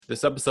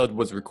This episode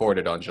was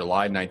recorded on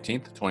July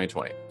 19th,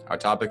 2020. Our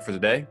topic for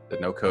today, the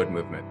no-code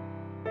movement.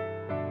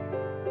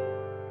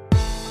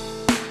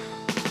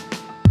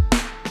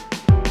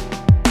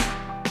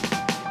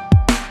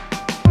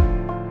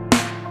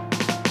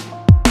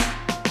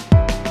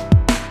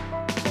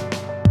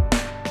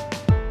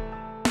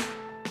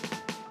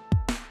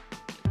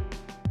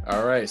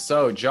 All right,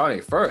 so Johnny,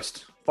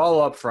 first,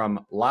 follow-up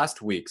from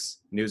last week's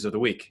News of the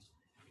Week.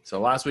 So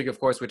last week, of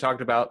course, we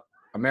talked about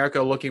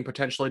America looking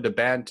potentially to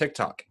ban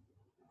TikTok.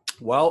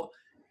 Well,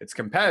 its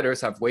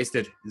competitors have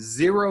wasted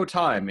zero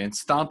time in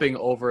stomping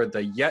over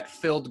the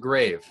yet-filled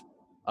grave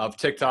of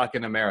TikTok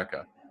in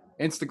America.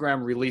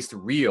 Instagram released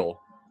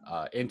Reel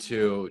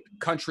into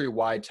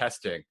countrywide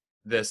testing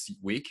this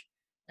week,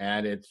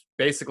 and it's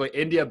basically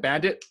India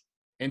banned it,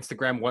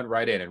 Instagram went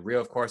right in, and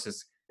Reel, of course,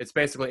 it's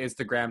basically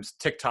Instagram's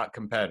TikTok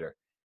competitor.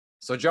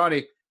 So,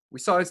 Johnny, we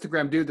saw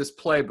Instagram do this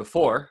play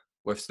before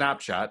with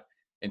Snapchat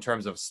in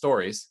terms of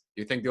stories.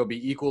 Do you think they'll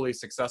be equally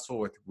successful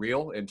with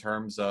Reel in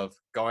terms of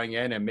going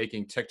in and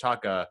making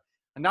TikTok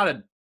not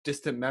a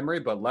distant memory,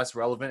 but less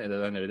relevant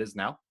than it is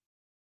now?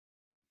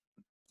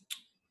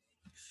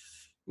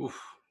 Oof,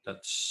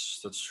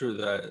 that's true.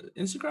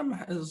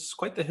 Instagram has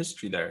quite the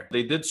history there.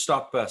 They did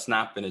stop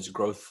Snap in its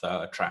growth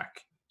track.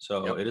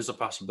 So It is a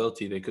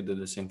possibility they could do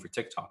the same for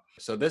TikTok.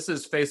 So this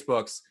is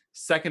Facebook's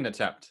second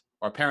attempt,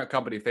 or parent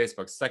company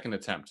Facebook's second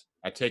attempt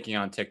at taking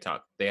on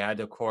TikTok. They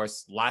had, of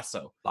course,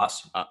 Lasso.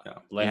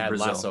 They had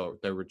Brazil. Lasso,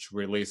 they were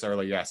released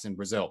early, yes, in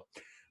Brazil.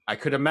 I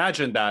could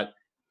imagine that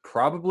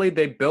probably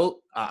they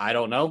built, I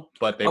don't know,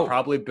 but they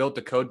probably built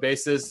the code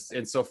bases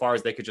insofar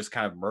as they could just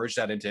kind of merge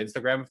that into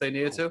Instagram if they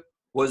needed to.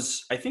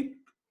 Was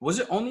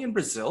it only in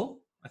Brazil?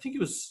 I think it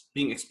was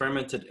being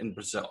experimented in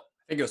Brazil.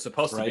 I think it was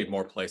supposed to be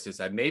more places.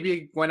 I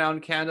maybe went out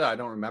in Canada. I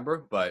don't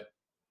remember, but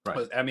it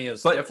was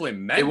definitely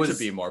meant to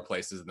be more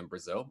places than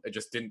Brazil. It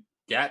just didn't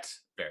get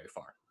very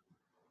far.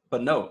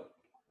 But no.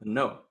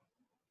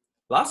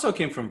 Lasso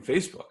came from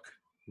Facebook.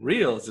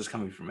 Reel is just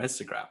coming from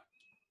Instagram.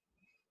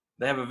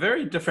 They have a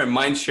very different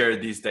mind share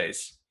these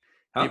days.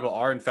 People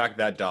are, in fact,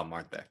 that dumb,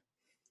 aren't they?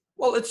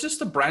 Well, it's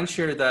just a brand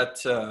share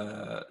that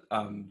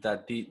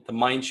the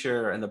mind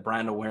share and the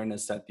brand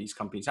awareness that these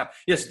companies have.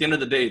 Yes, at the end of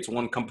the day, it's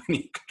one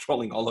company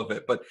controlling all of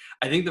it. But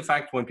I think the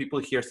fact when people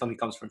hear something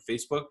comes from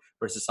Facebook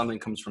versus something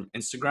comes from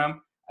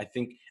Instagram, I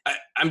think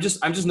I'm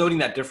just noting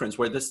that difference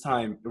where this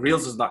time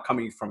Reels is not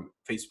coming from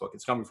Facebook;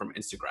 it's coming from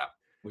Instagram,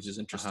 which is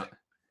interesting.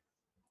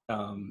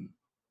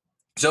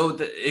 So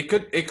it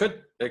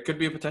could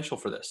be a potential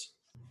for this.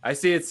 I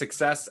see its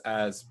success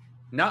as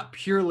not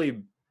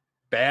purely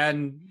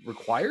ban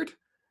required,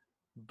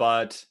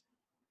 but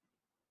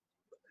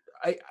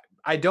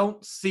I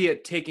don't see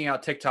it taking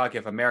out TikTok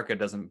if America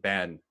doesn't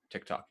ban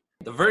TikTok.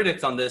 The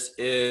verdict on this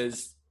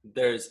is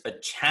there's a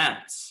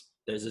chance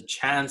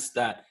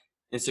that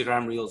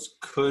Instagram Reels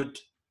could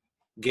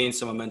gain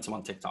some momentum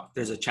on TikTok.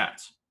 There's a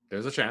chance.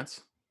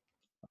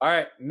 All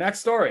right, next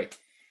story.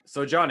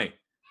 So Johnny,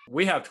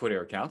 we have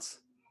Twitter accounts,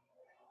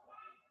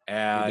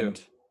 and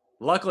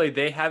luckily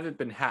they haven't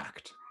been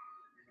hacked.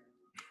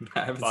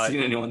 I haven't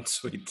seen anyone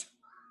tweet.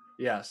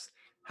 Yes.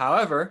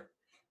 However,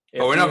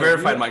 but we're not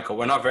verified, Michael.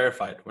 We're not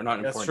verified. We're not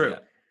important. That's true.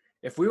 Yet.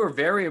 If we were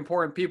very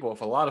important people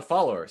with a lot of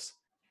followers,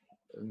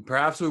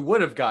 perhaps we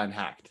would have gotten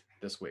hacked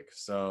this week.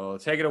 So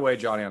take it away,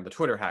 Johnny, on the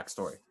Twitter hack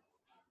story.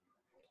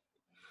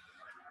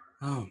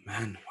 Oh,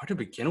 man. Where to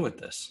begin with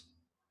this?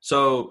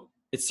 So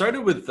it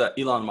started with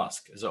Elon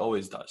Musk, as it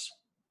always does.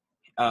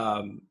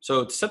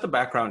 So to set the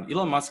background,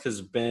 Elon Musk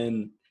has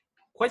been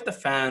quite the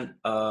fan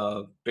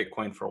of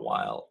Bitcoin for a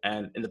while.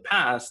 And in the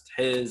past,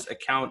 his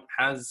account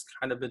has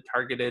kind of been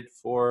targeted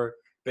for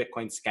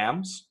Bitcoin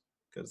scams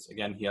because,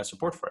 again, he has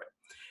support for it.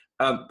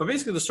 But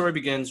basically, the story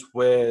begins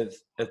with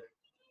the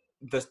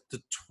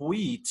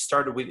tweet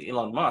started with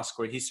Elon Musk,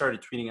 where he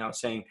started tweeting out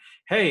saying,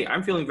 hey,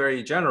 I'm feeling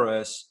very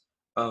generous.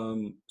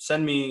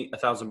 Send me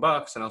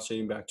 $1,000 and I'll send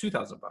you back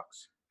 $2,000,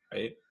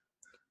 right?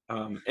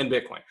 In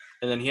Bitcoin.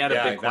 And then he had a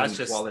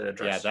Bitcoin wallet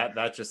address. Yeah,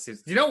 that just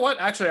seems... You know what?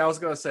 Actually, I was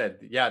going to say,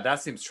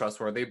 that seems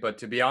trustworthy. But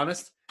to be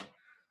honest,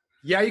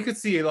 you could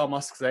see Elon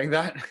Musk saying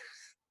that.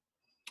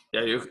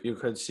 Yeah, you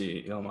could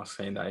see Elon Musk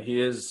saying that.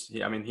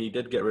 He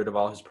did get rid of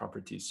all his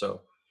properties.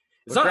 So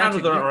it's not out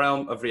of the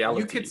realm of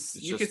reality.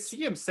 You could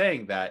see him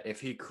saying that if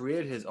he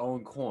created his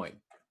own coin.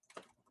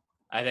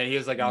 And then he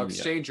was like, I'll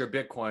exchange your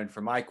Bitcoin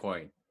for my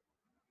coin.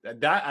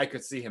 That I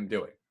could see him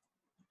doing.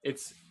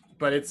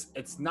 But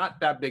it's not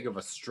that big of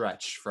a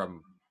stretch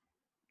from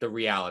the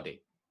reality,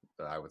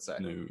 I would say.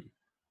 No.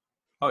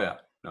 Oh yeah,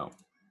 no.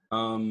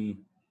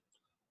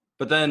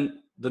 But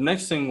then the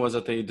next thing was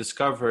that they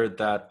discovered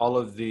that all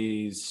of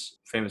these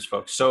famous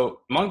folks.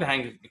 So among the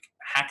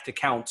hacked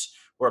accounts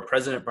were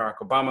President Barack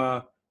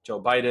Obama,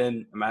 Joe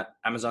Biden,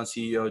 Amazon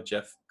CEO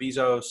Jeff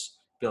Bezos,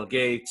 Bill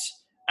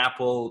Gates,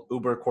 Apple,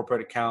 Uber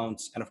corporate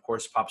accounts, and of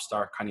course pop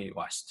star Kanye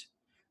West.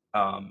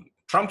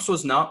 Trump's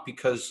was not,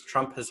 because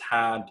Trump has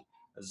had,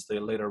 as they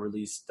later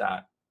released,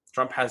 that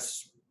Trump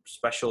has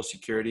special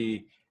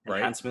security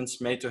enhancements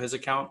made to his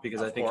account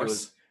because I think it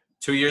was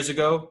 2 years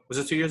ago. Was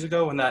it 2 years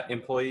ago when that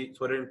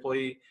Twitter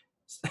employee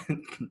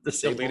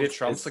disabled Deleted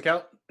Trump's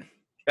account?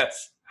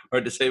 Yes,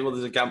 or disabled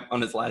his account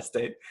on his last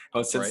day.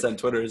 Oh, since then,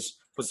 Twitter's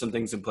put some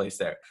things in place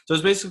there. So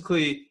it's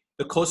basically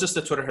the closest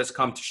that Twitter has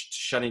come to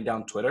shutting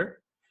down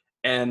Twitter.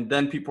 And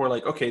then people were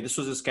like, okay, this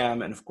was a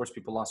scam. And of course,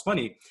 people lost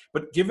money.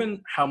 But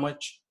given how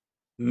much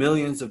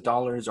millions of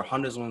dollars or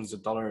hundreds of millions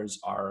of dollars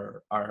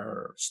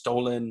are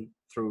stolen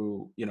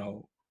through,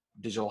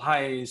 digital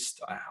heist,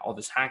 all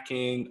this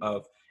hacking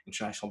of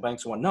international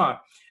banks and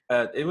whatnot,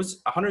 it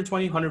was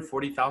 120,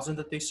 140,000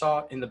 that they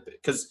saw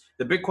because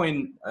the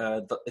Bitcoin,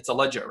 it's a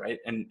ledger, right?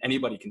 And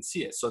anybody can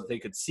see it. So they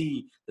could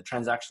see the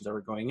transactions that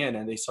were going in,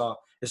 and they saw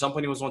at some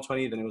point it was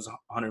 120, then it was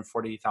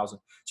 140,000.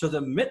 So the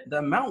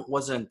amount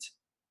wasn't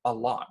a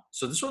lot.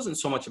 So this wasn't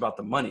so much about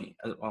the money.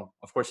 Well,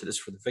 of course it is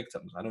for the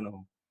victims. I don't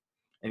know.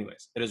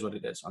 Anyways, it is what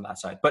it is on that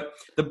side. But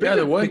the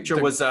bigger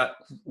picture was that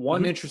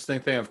one interesting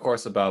thing, of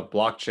course, about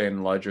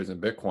blockchain ledgers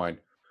and Bitcoin,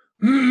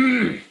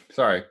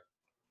 sorry,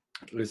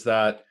 is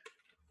that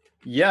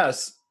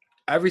yes,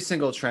 every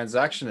single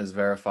transaction is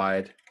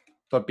verified,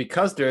 but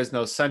because there is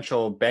no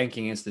central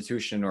banking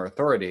institution or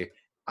authority,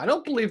 I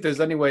don't believe there's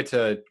any way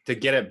to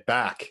get it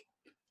back,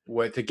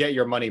 to get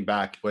your money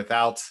back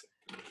without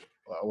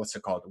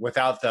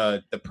without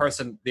the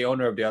person, the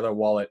owner of the other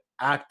wallet,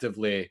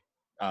 actively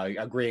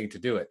agreeing to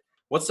do it.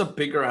 What's the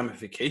bigger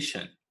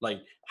ramification?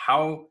 Like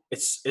how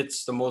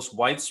it's the most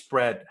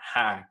widespread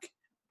hack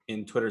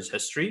in Twitter's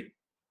history.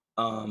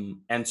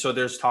 And so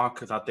there's talk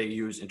that they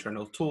use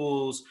internal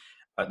tools.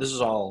 This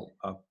is all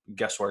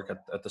guesswork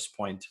at this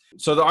point.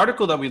 So the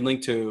article that we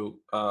linked to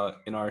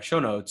in our show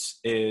notes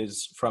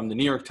is from the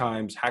New York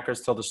Times. Hackers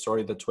tell the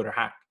story of the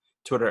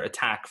Twitter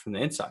attack from the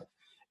inside.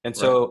 And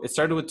so it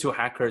started with two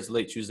hackers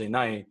late Tuesday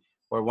night,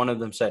 where one of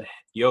them said,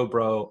 "Yo,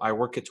 bro, I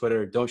work at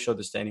Twitter. Don't show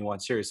this to anyone.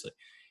 Seriously."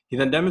 He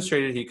then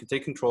demonstrated he could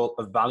take control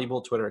of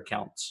valuable Twitter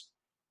accounts,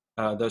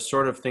 the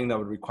sort of thing that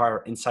would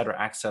require insider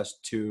access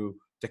to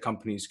the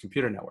company's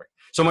computer network.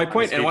 So my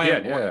point, and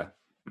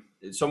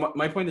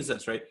my point is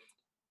this, right?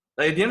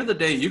 Like at the end of the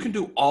day, you can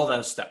do all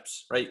those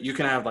steps, right? You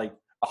can have like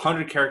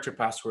 100-character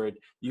password.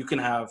 You can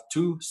have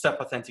 2-step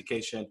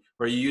authentication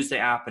where you use the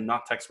app and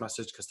not text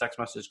message, because text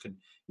message could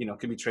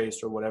be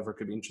traced or whatever,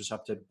 could be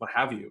intercepted, what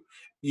have you.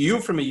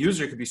 You from a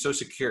user could be so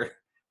secure,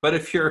 but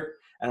if you're,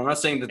 and I'm not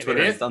saying that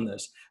Twitter has done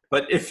this,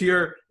 but if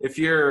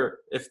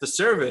the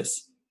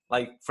service,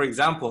 like for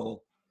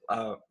example,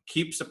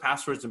 keeps the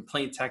passwords in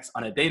plain text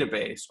on a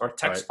database or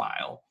text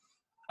file,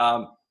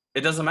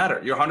 it doesn't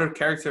matter. Your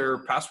 100-character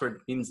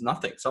password means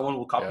nothing. Someone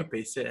will copy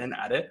paste it and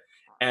add it,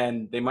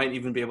 and they might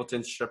even be able to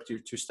interrupt your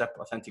 2-step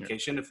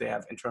authentication if they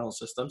have internal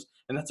systems,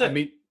 and that's it. I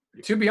mean,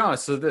 to be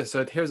honest,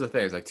 so here's the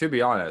thing: to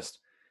be honest,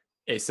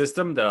 a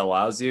system that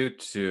allows you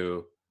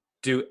to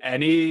do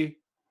any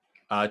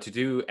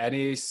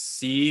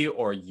C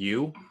or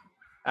U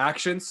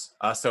actions.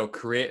 What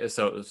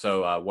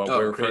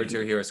we're referring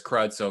to here is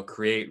CRUD. So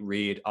create,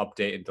 read,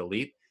 update, and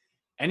delete.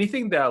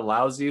 Anything that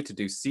allows you to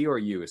do C or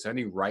U, so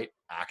any write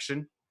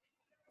action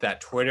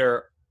that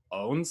Twitter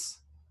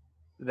owns,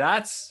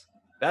 that's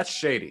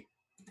shady.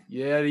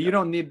 Yeah, you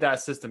don't need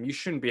that system. You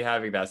shouldn't be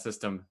having that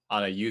system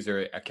on a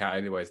user account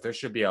anyways. There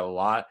should be a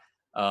lot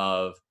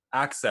of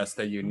access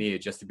that you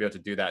need just to be able to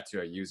do that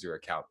to a user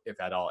account,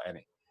 if at all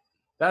any.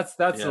 That's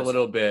a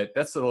little bit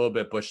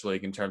bush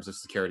league in terms of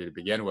security to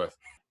begin with.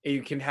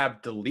 You can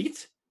have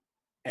delete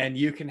and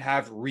you can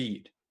have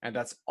read, and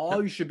that's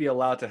all you should be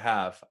allowed to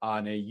have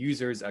on a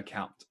user's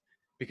account.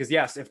 Because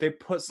yes, if they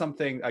put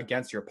something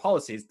against your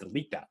policies,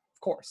 delete that,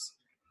 of course.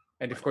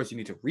 And of course you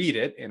need to read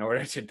it in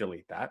order to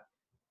delete that.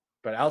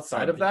 But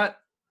outside of that,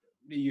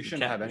 you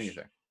shouldn't have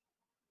anything.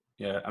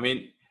 Yeah, I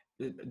mean,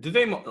 do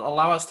they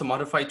allow us to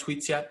modify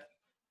tweets yet?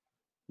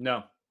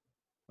 No.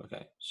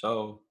 Okay,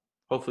 so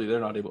hopefully they're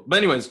not able. But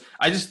anyways,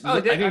 I think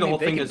the whole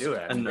thing is do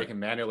it. And they can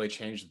manually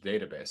change the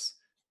database.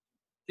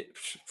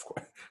 Of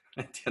course.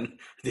 At the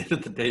end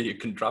of the day, you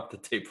can drop the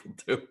table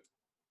too.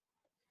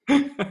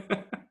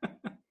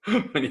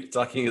 When you're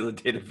talking at the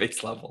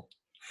database level.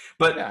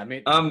 But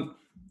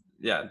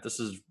this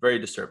is very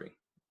disturbing.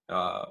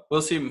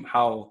 We'll see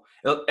how.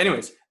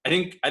 Anyways, I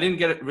didn't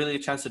get really a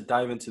chance to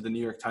dive into the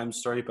New York Times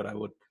story, but I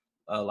would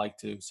like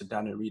to sit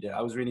down and read it.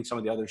 I was reading some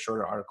of the other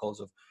shorter articles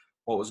of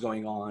what was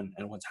going on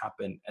and what's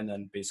happened, and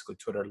then basically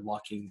Twitter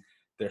locking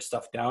their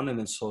stuff down and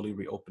then slowly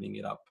reopening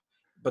it up.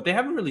 But they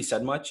haven't really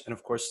said much. And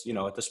of course,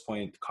 at this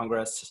point,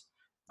 Congress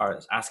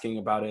are asking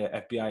about it.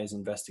 FBI is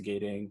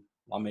investigating.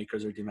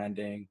 Lawmakers are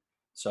demanding.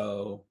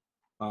 So,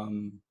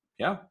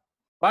 yeah.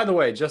 By the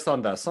way, just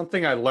on that,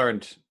 something I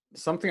learned,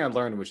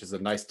 which is a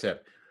nice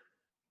tip.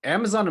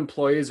 Amazon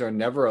employees are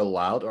never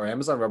allowed, or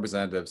Amazon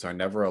representatives are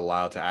never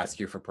allowed to ask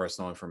you for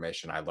personal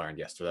information. I learned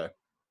yesterday.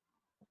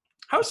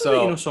 How do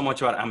you know so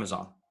much about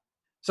Amazon?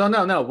 So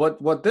no.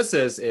 What this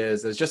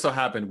is just so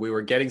happened we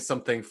were getting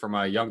something for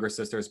my younger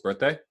sister's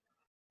birthday,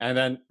 and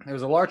then it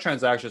was a large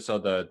transaction. So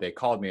they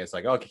called me. It's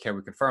like, okay, can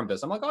we confirm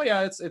this? I'm like, oh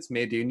yeah, it's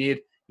me. Do you need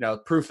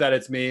proof that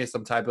it's me?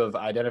 Some type of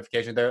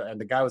identification there? And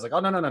the guy was like, oh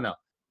no.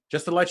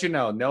 Just to let you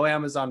know, no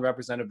Amazon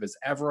representative is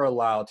ever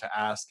allowed to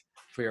ask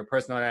for your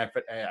personal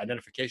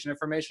identification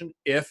information.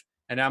 If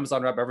an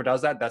Amazon rep ever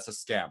does that, that's a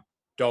scam.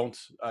 Don't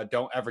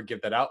ever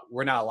give that out.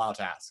 We're not allowed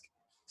to ask.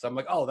 So I'm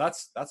like, oh,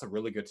 that's a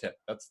really good tip.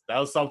 That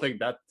was something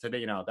that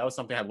today, that was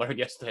something I learned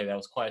yesterday that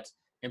was quite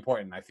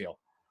important, I feel.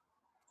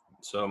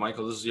 So,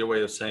 Michael, this is your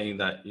way of saying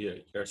that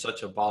you're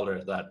such a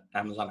baller that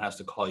Amazon has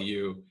to call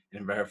you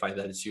and verify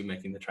that it's you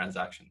making the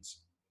transactions.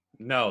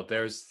 No,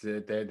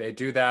 they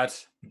do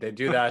that. They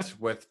do that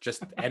with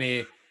just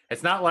any.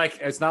 It's not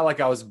like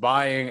I was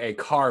buying a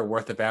car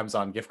worth of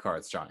Amazon gift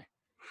cards, Johnny.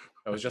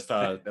 It was just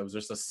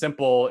a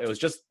simple. It was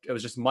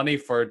just money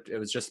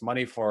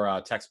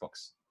for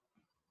textbooks.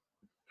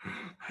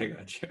 I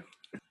got you.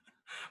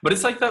 But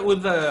it's like that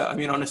with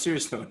on a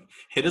serious note,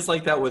 it is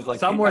like that with like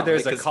somewhere PayPal,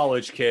 there's a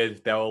college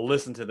kid that will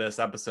listen to this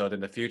episode in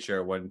the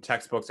future when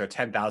textbooks are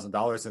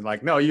 $10,000 and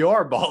like, no, you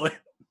are balling.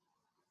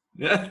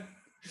 Yeah.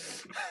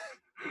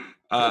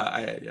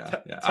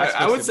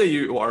 I would say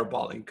you are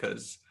balling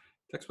because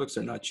textbooks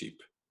are not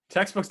cheap.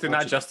 Textbooks do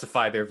not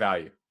justify their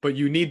value, but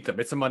you need them.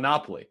 It's a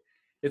monopoly.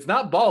 It's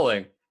not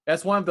balling.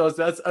 That's one of those.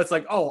 That's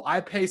like, oh,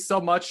 I pay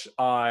so much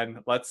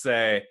on, let's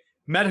say,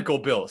 medical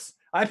bills.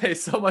 I pay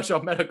so much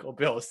on medical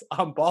bills.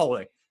 I'm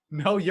balling.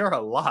 No, you're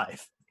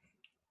alive.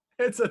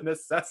 It's a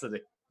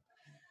necessity.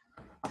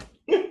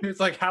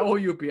 It's like, how will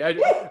you be?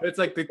 It's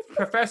like the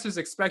professors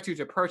expect you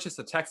to purchase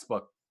a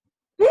textbook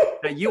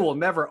that you will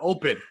never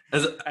open.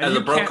 As a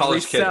broke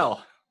college resell.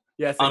 Kid.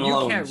 Yes, and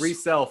you can't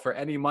resell for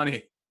any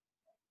money.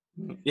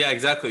 Yeah,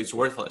 exactly. It's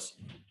worthless.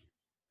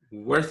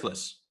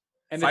 Worthless.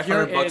 And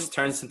 $500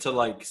 turns into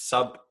like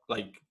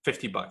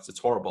 $50. It's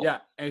horrible. Yeah,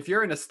 and if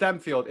you're in a STEM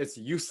field, it's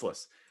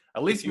useless.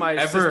 At least my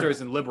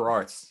sister's in liberal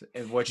arts,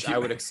 in which I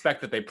would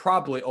expect that they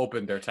probably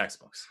opened their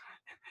textbooks.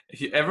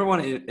 If you ever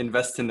want to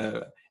invest in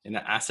an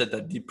asset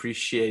that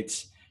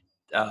depreciates,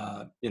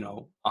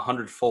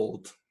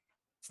 100-fold.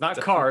 It's not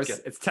cars,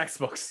 it's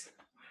textbooks.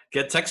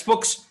 Get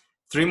textbooks.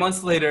 3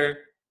 months later,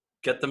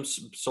 get them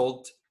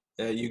sold.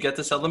 You get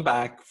to sell them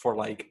back for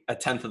like a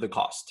tenth of the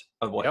cost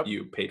of what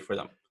you paid for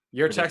them.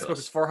 Your textbook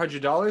is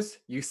 $400.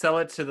 You sell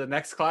it to the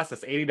next class,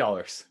 that's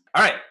 $80.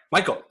 All right,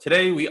 Michael.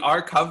 Today we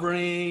are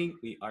covering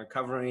the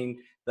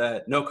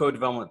no-code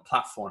development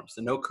platforms,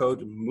 the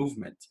no-code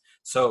movement.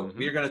 So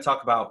we're going to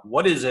talk about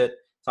what is it,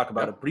 talk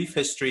about a brief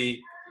history,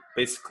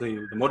 basically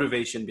the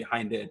motivation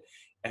behind it,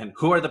 and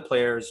who are the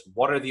players,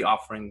 what are the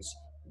offerings,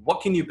 what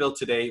can you build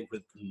today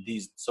with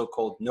these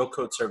so-called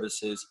no-code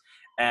services,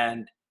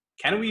 and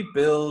can we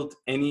build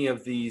any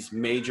of these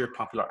major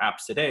popular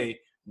apps today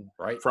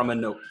from a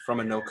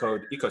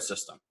no-code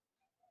ecosystem?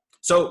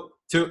 So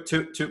to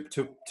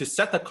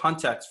set the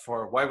context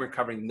for why we're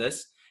covering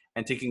this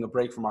and taking a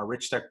break from our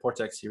Rich Tech Poor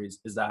Tech series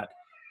is that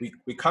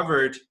we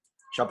covered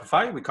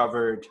Shopify, we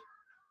covered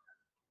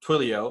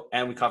Twilio,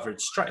 and we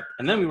covered Stripe.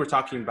 And then we were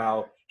talking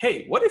about,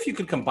 hey, what if you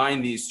could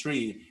combine these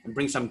three and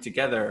bring something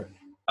together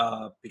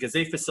because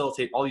they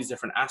facilitate all these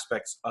different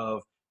aspects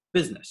of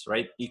business,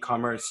 right?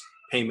 E-commerce,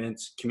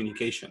 payments,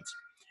 communications.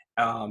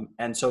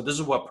 And so this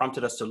is what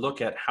prompted us to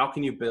look at how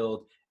can you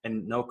build a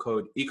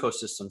no-code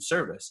ecosystem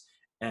service,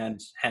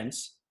 and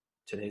hence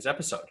today's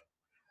episode.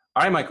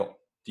 All right, Michael,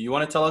 do you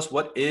want to tell us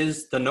what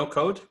is the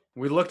no-code?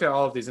 We looked at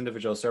all of these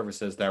individual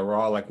services that were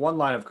all like one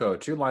line of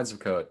code, 2 lines of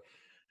code,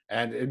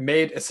 and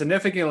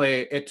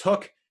it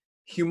took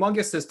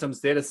humongous systems,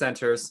 data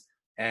centers,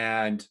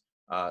 and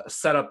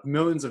set up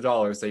millions of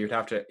dollars that you'd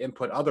have to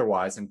input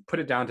otherwise and put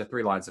it down to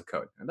 3 lines of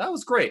code. And that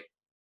was great.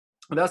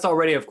 And that's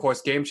already, of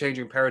course,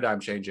 game-changing,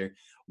 paradigm-changing,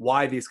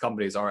 why these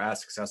companies are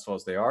as successful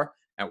as they are,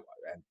 and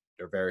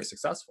they're very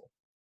successful.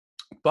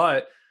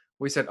 But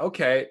we said,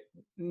 okay,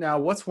 now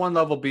what's one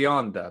level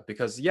beyond that?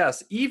 Because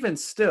yes, even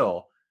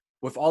still,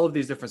 with all of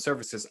these different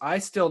services, I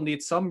still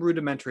need some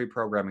rudimentary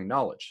programming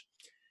knowledge.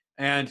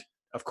 And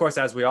of course,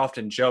 as we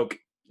often joke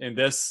in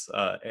this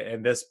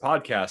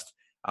podcast,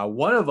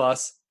 one of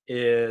us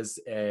is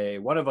a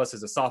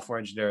software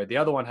engineer. The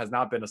other one has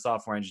not been a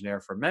software engineer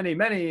for many,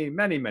 many,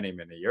 many, many,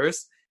 many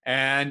years.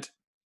 And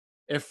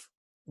if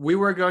we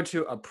were going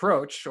to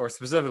approach, or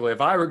specifically, if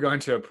I were going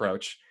to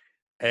approach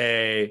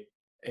a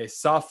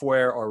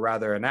software, or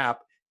rather an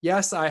app,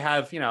 yes, I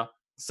have,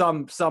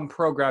 some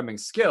programming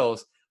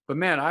skills, but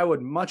man, I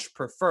would much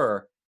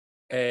prefer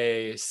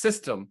a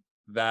system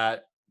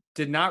that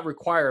did not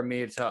require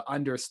me to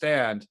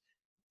understand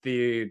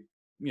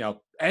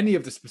any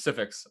of the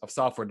specifics of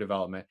software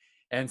development,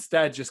 and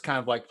instead just kind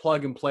of like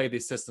plug and play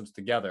these systems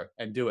together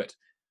and do it.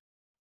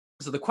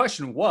 So the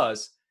question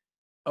was,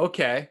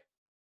 okay,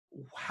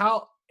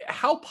 how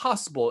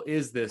possible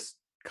is this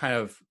kind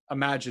of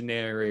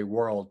imaginary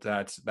world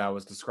that I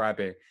was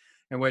describing,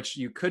 in which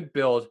you could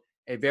build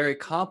a very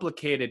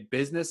complicated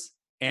business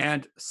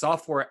and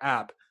software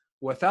app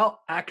without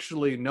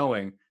actually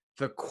knowing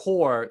the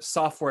core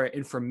software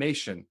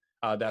information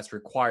that's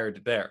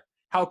required there?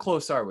 How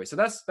close are we? So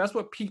that's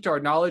what piqued our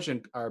knowledge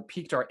and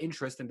piqued our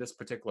interest in this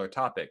particular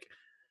topic.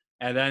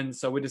 And then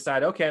so we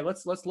decided, okay,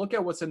 let's look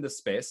at what's in this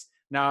space.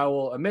 Now I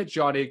will admit,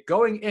 Johnny,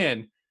 going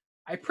in,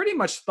 I pretty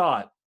much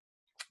thought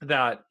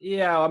that,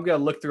 yeah, I'm going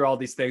to look through all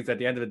these things. At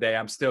the end of the day,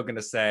 I'm still going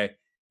to say,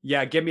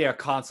 yeah, give me a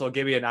console,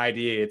 give me an IDE.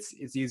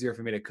 It's easier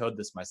for me to code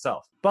this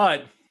myself.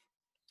 But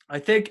I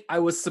think I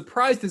was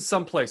surprised in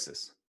some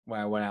places when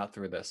I went out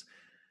through this.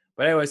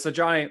 But anyway, so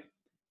Johnny,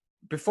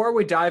 before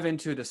we dive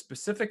into the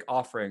specific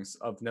offerings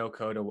of no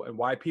code and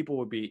why people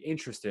would be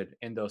interested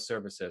in those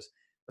services,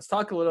 let's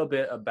talk a little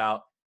bit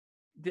about,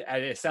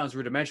 it sounds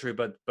rudimentary,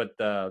 but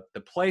the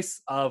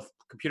place of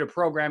computer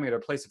programming or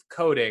the place of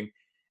coding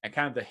and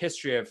kind of the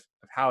history of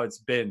how it's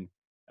been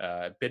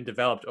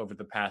developed over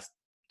the past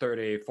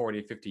 30,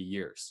 40, 50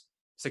 years,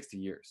 60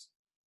 years.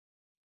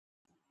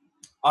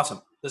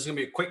 Awesome. This is going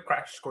to be a quick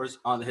crash course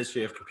on the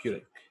history of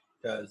computing,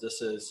 because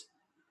this is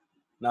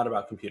not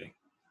about computing.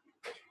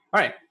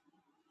 All right.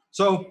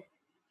 So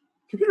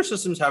computer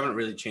systems haven't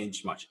really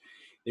changed much.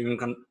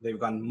 They've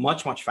gone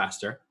much, much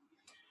faster.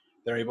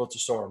 They're able to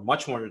store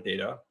much more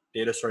data.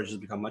 Data storage has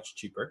become much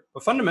cheaper.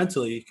 But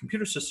fundamentally,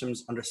 computer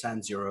systems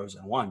understand zeros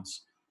and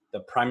ones,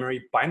 the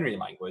primary binary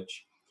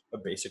language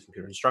of basic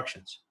computer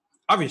instructions.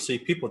 Obviously,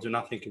 people do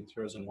not think in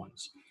zeros and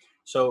ones.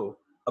 So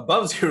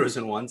above zeros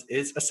and ones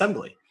is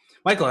assembly.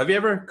 Michael, have you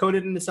ever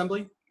coded in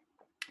assembly?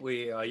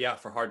 Yeah,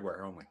 for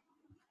hardware only.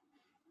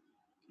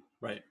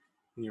 Right,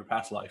 in your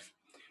past life.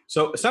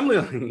 So assembly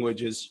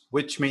languages,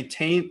 which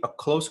maintain a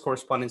close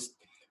correspondence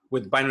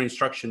with binary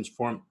instructions,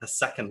 form the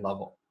second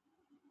level.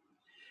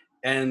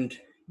 And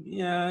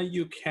yeah,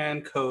 you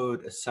can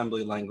code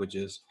assembly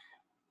languages,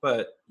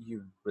 but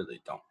you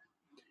really don't.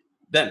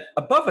 Then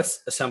above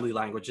assembly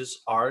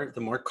languages are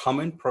the more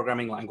common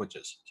programming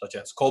languages, such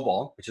as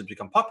COBOL, which has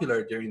become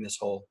popular during this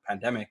whole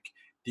pandemic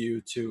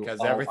due to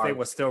because everything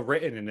was still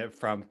written in it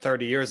from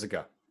 30 years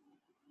ago.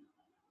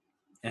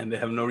 And they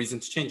have no reason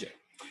to change it.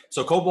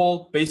 So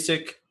COBOL,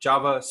 BASIC,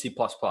 Java, C++,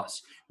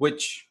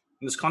 which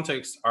in this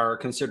context are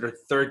considered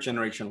third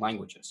generation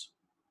languages.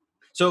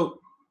 So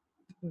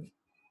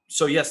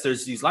yes,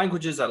 there's these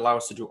languages that allow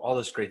us to do all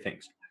these great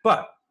things.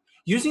 But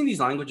using these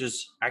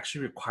languages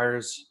actually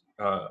requires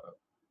a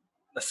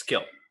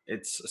skill.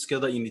 It's a skill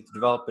that you need to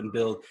develop and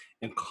build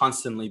and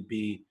constantly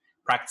be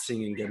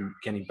practicing and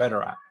getting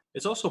better at.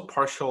 It's also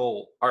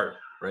partial art,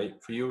 right?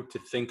 For you to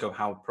think of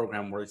how a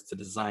program works, to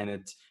design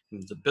it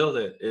and to build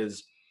it,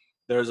 is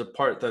there's a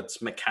part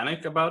that's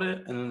mechanic about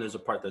it, and then there's a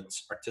part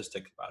that's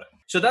artistic about it.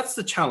 So that's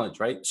the challenge,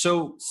 right?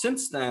 So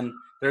since then,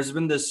 there's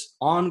been this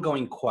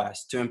ongoing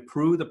quest to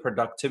improve the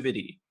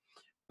productivity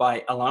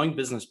by allowing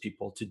business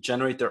people to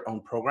generate their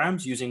own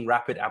programs using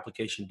rapid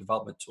application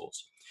development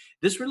tools.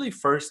 This really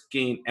first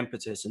gained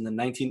impetus in the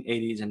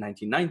 1980s and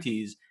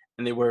 1990s,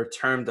 and they were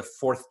termed the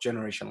fourth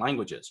generation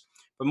languages.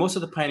 But most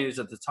of the pioneers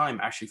at the time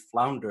actually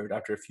floundered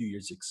after a few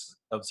years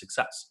of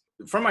success.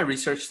 From my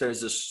research, there's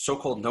this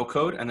so-called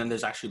no-code, and then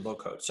there's actually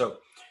low-code. So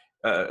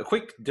a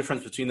quick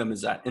difference between them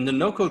is that in the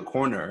no-code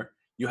corner,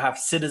 you have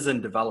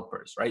citizen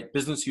developers, right?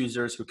 Business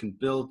users who can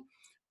build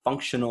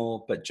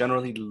functional but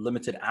generally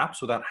limited apps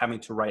without having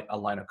to write a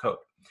line of code.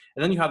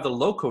 And then you have the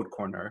low-code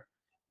corner,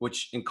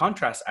 which in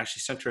contrast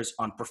actually centers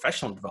on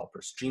professional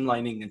developers,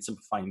 streamlining and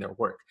simplifying their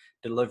work,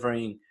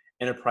 delivering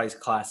enterprise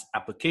class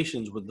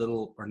applications with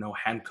little or no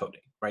hand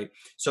coding, right?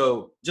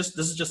 So this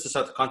is just to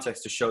set the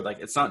context to show, like,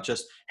 it's not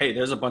just, hey,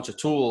 there's a bunch of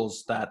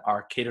tools that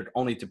are catered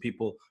only to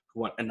people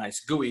who want a nice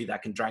GUI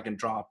that can drag and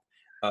drop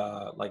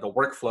like a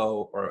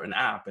workflow or an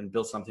app and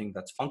build something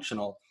that's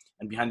functional.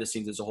 And behind the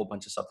scenes, there's a whole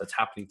bunch of stuff that's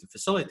happening to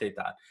facilitate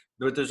that.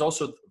 But there's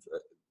also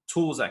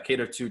tools that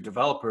cater to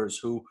developers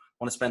who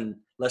want to spend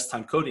less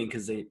time coding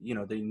because they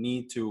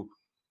need to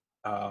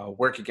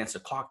work against the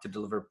clock to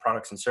deliver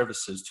products and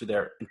services to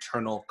their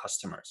internal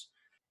customers.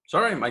 So,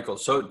 all right, Michael.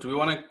 So do we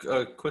want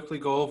to quickly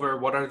go over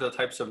what are the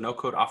types of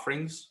no-code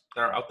offerings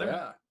that are out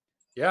there?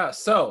 Yeah.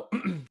 So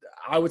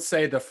I would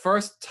say the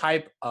first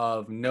type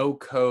of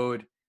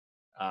no-code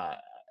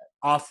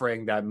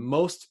offering that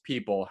most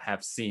people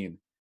have seen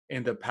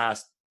in the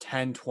past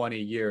 10, 20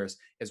 years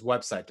is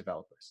website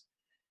developers.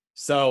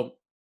 So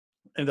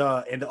in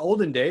the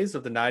olden days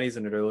of the 90s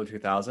and the early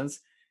 2000s,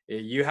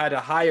 you had to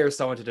hire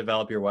someone to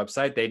develop your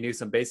website. They knew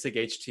some basic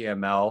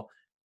HTML,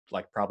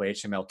 like probably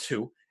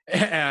HTML2,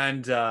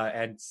 and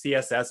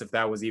CSS, if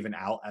that was even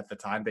out at the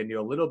time. They knew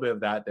a little bit of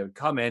that. They would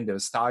come in, they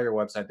would style your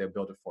website, they would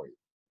build it for you.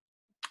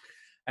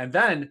 And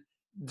then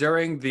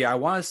during the, I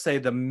want to say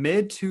the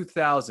mid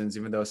 2000s,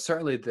 even though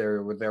certainly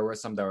there were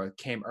some that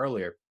came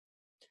earlier,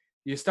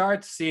 you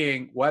start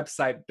seeing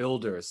website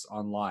builders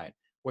online,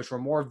 which were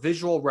more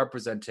visual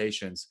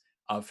representations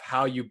of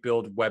how you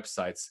build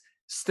websites.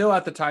 Still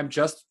at the time,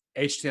 just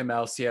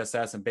HTML,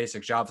 CSS, and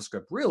basic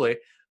JavaScript, really,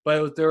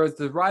 but there was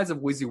the rise of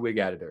WYSIWYG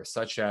editors,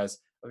 such as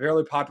a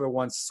very popular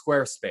one,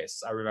 Squarespace,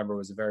 I remember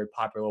was a very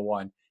popular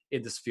one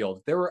in this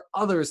field. There were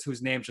others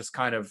whose names just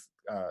kind of,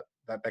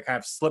 that kind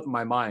of slipped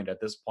my mind at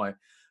this point,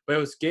 but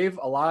it gave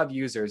a lot of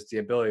users the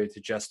ability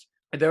to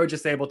they were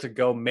just able to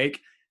go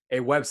make a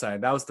website.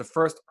 And that was the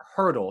first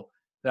hurdle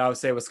that I would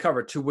say was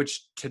covered, to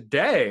which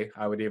today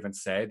I would even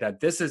say that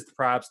this is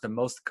perhaps the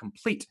most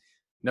complete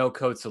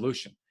no-code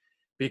solution,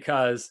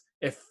 because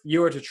if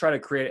you were to try to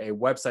create a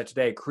website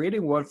today,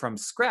 creating one from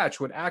scratch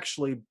would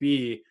actually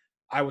be,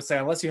 I would say,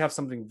 unless you have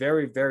something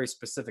very, very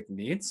specific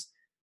needs,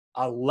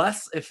 a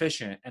less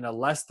efficient and a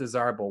less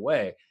desirable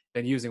way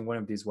than using one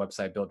of these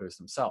website builders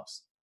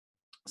themselves.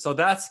 So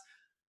that's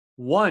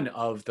one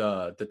of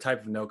the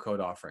type of no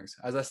code offerings.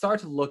 As I start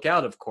to look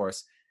out, of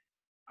course,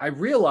 I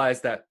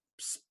realized that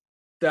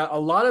a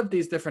lot of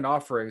these different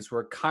offerings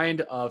were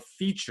kind of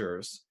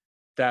features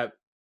that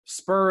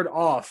spurred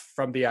off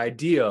from the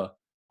idea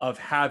of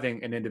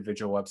having an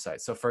individual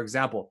website. So for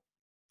example,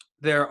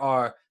 there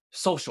are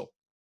social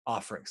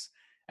offerings.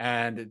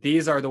 And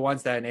these are the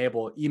ones that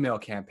enable email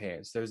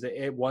campaigns. There's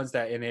the ones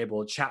that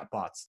enable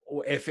chatbots.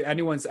 If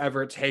anyone's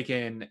ever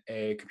taken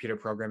a computer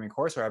programming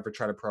course or ever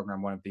tried to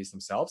program one of these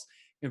themselves,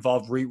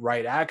 involve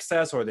read-write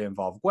access, or they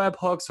involve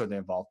webhooks, or they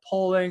involve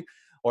polling,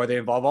 or they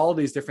involve all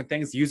these different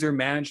things, user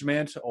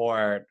management,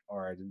 or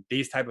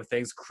these type of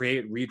things,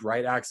 create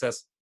read-write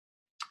access.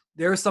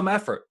 There's some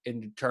effort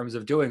in terms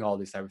of doing all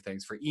these type of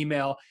things for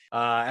email,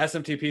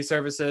 SMTP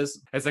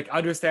services. It's like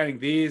understanding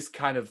these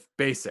kind of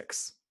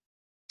basics.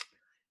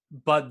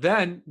 But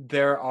then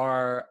there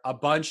are a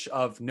bunch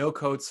of no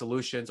code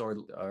solutions or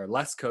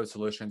less code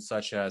solutions,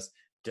 such as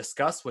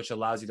Discuss, which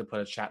allows you to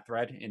put a chat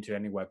thread into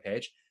any web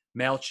page,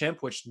 MailChimp,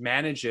 which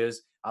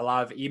manages a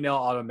lot of email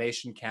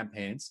automation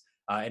campaigns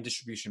and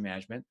distribution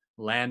management,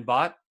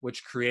 Landbot,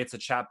 which creates a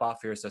chatbot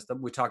for your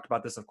system. We talked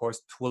about this, of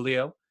course,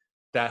 Twilio,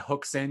 that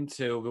hooks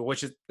into,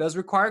 which does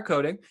require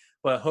coding,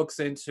 but hooks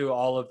into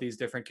all of these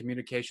different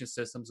communication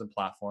systems and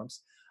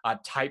platforms.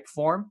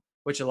 Typeform,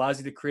 which allows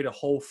you to create a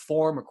whole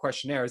form of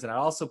questionnaires. And I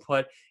also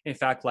put, in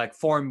fact, like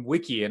Form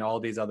Wiki and all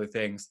these other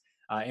things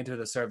into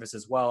the service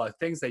as well,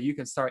 things that you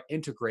can start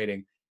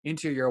integrating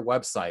into your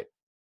website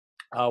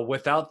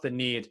without the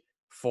need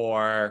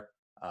for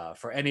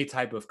any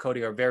type of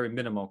coding or very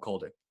minimal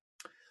coding.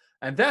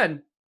 And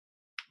then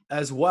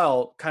as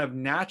well, kind of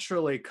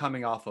naturally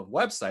coming off of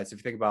websites, if you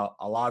think about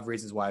a lot of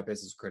reasons why a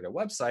business created a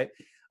website,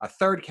 a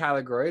third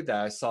category that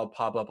I saw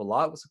pop up a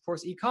lot was, of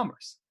course,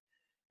 e-commerce.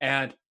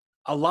 And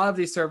a lot of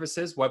these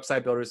services,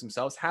 website builders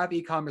themselves, have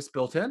e-commerce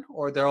built in,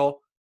 or they'll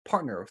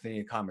partner with an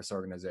e-commerce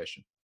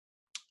organization.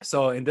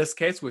 So in this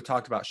case, we've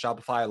talked about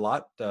Shopify a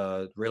lot,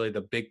 really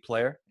the big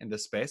player in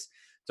this space.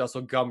 It's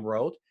also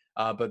Gumroad.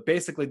 But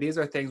basically, these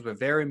are things with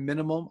very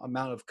minimum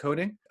amount of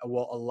coding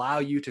will allow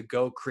you to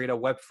go create a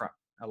web front,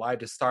 allow you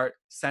to start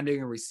sending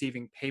and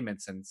receiving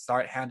payments and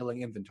start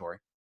handling inventory.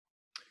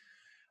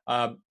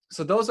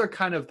 So those are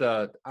kind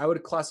of I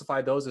would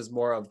classify those as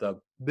more of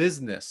the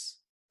business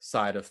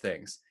side of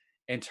things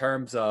in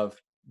terms of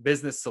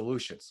business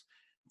solutions.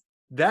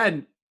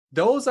 Then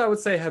those I would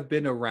say have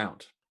been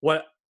around.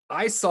 What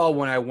I saw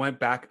when I went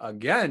back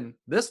again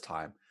this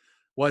time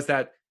was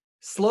that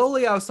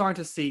slowly I was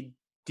starting to see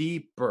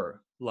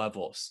deeper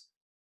levels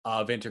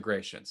of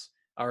integrations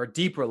or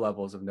deeper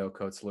levels of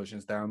no-code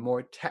solutions that are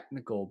more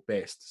technical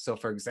based. So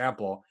for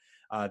example,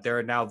 there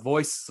are now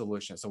voice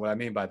solutions. So what I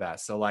mean by that,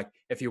 so like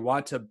if you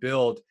want to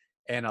build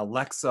an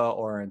Alexa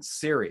or an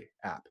Siri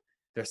app,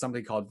 there's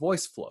something called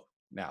VoiceFlow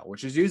now,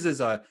 which uses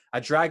a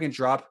drag and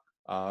drop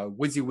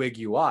WYSIWYG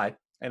UI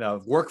and a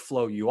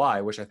workflow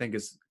UI, which I think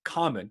is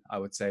common, I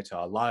would say, to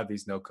a lot of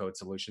these no-code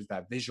solutions,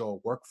 that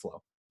visual workflow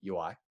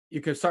UI. You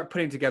can start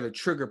putting together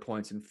trigger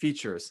points and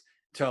features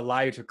to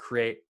allow you to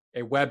create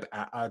a web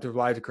app, to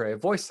allow you to create a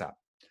voice app.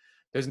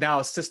 There's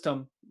now a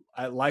system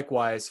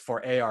likewise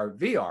for AR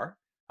VR,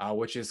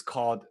 which is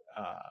called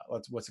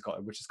what's it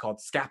called? Which is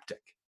called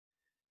Skaptic,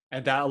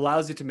 and that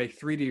allows you to make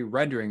 3D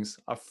renderings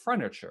of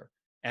furniture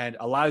and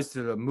allows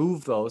you to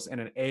move those in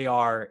an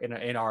AR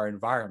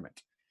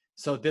environment.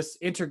 So this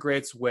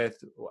integrates with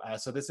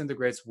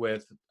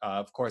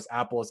of course,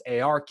 Apple's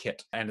AR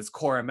kit and its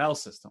Core ML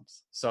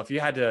systems. So if you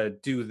had to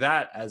do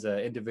that as an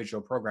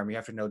individual program, you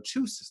have to know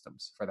two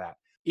systems for that.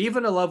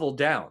 Even a level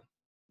down,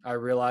 I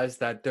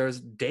realized that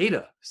there's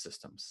data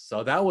systems.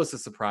 So that was a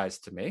surprise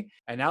to me.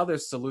 And now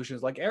there's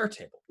solutions like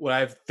Airtable. What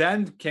I've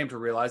then came to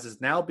realize is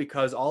now,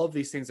 because all of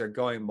these things are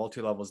going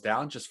multi-levels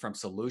down, just from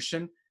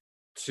solution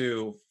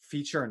to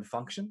feature and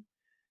function,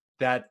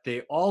 that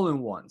the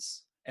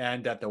all-in-ones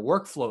and that the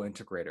workflow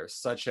integrators,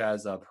 such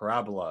as a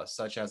Parabola,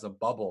 such as a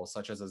Bubble,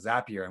 such as a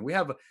Zapier, and we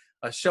have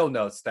a show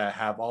notes that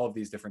have all of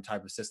these different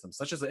types of systems,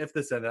 such as if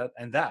this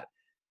and that.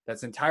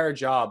 That's entire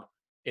job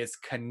is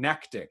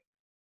connecting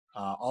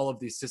all of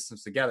these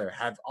systems together,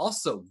 have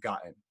also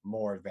gotten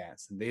more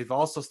advanced. And they've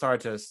also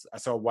started to,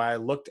 so when I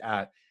looked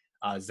at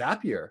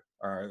Zapier,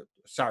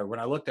 when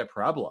I looked at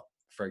Parabola,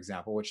 for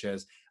example, which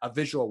is a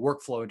visual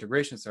workflow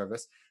integration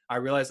service, I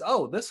realized,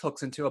 oh, this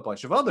hooks into a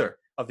bunch of other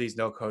of these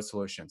no-code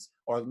solutions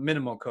or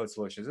minimal code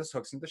solutions. This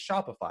hooks into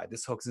Shopify.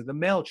 This hooks into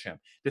MailChimp.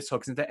 This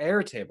hooks into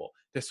Airtable.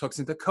 This hooks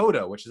into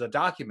Coda, which is a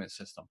document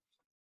system.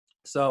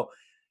 So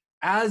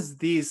as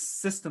these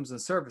systems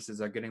and services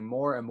are getting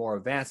more and more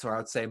advanced, or I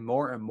would say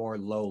more and more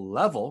low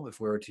level, if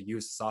we were to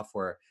use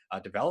software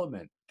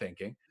development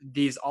thinking,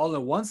 these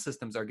all-in-one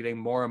systems are getting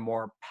more and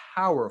more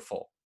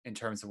powerful in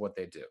terms of what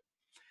they do.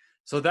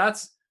 So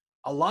that's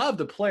a lot of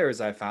the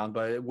players I found,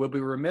 but it would be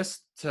remiss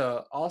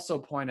to also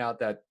point out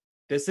that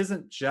this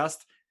isn't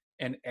just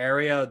an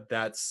area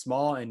that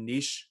small and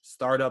niche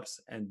startups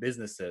and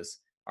businesses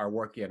are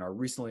working on, or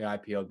recently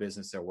IPO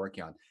businesses are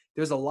working on.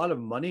 There's a lot of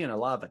money and a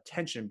lot of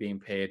attention being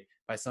paid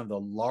by some of the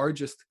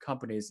largest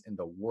companies in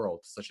the world,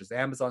 such as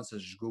Amazon,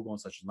 such as Google,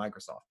 and such as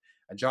Microsoft.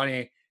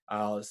 Johnny,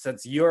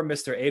 since you're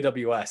Mr.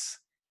 AWS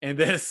in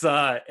this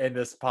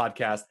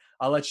podcast,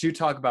 I'll let you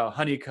talk about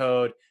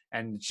Honeycode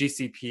and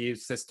GCP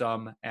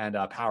system and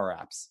Power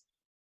Apps.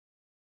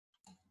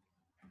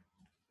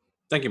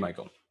 Thank you,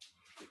 Michael.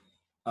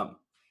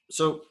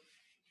 So,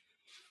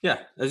 yeah,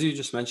 as you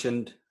just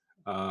mentioned,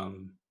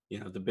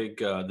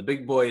 the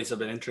big boys have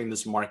been entering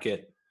this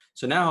market.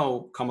 So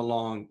now come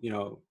along,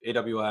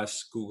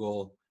 AWS,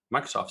 Google,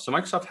 Microsoft. So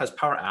Microsoft has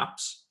Power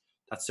Apps.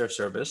 That's their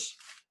service.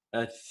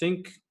 I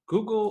think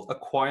Google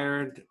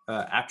acquired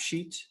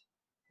AppSheet,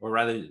 or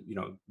rather,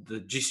 the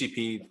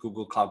GCP,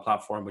 Google Cloud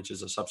Platform, which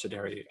is a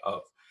subsidiary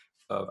of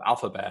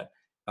Alphabet,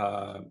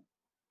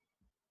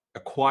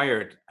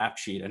 acquired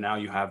AppSheet, and now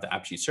you have the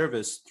AppSheet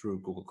service through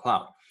Google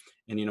Cloud.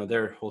 And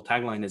their whole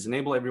tagline is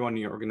enable everyone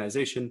in your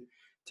organization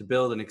to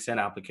build and extend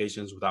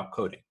applications without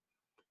coding.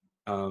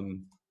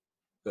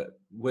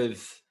 But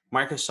with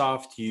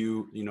Microsoft,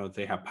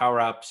 they have Power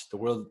Apps.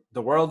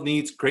 The world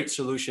needs great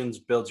solutions.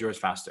 Build yours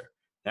faster.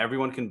 Now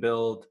everyone can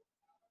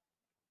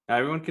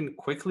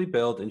quickly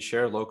build and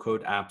share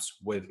low-code apps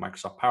with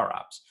Microsoft Power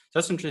Apps. So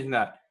that's interesting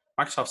that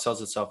Microsoft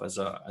sells itself as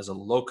a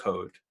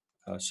low-code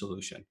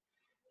solution.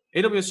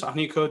 AWS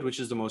Honeycode, which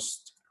is the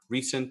most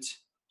recent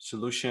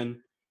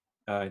solution,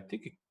 I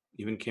think it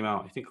even came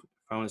out, if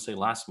I want to say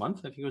last month,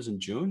 I think it was in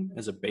June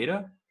as a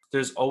beta.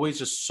 There's always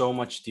just so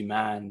much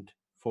demand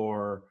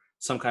for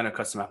some kind of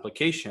custom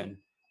application,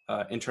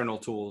 internal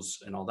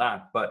tools and all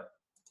that. But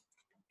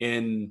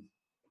in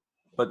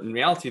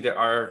reality, there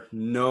aren't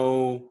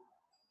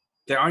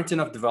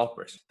enough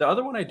developers. The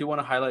other one I do want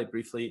to highlight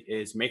briefly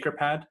is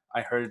MakerPad.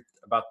 I heard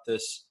about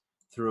this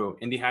through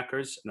Indie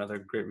Hackers, another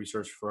great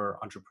resource for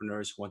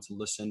entrepreneurs who want to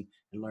listen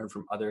and learn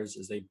from others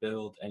as they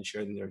build and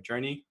share their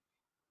journey.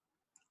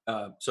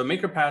 So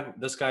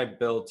MakerPad, this guy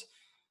built,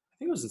 I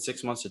think it was in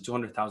 6 months, a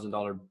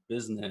 $200,000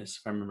 business,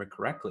 if I remember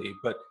correctly.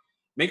 But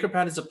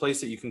MakerPad is a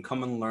place that you can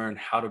come and learn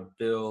how to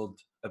build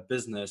a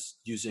business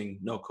using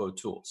no-code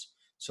tools.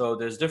 So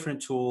there's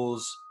different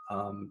tools.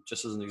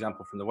 Just as an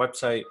example from the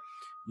website,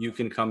 you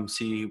can come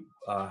see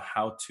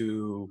how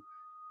to,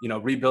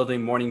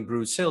 rebuilding Morning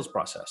Brew's sales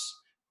process,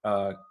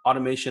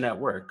 automation at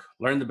work,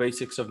 learn the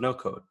basics of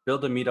no-code,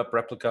 build a meetup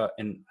replica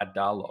in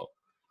Adalo.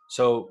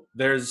 So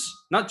there's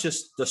not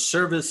just the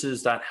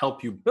services that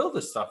help you build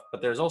this stuff,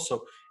 but there's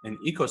also an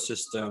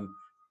ecosystem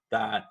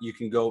that you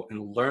can go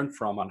and learn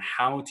from on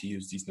how to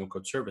use these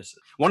no-code services.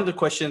 One of the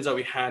questions that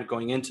we had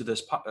going into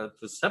this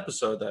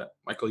episode that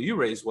Michael, you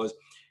raised was,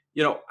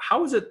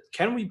 how is it,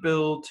 can we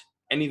build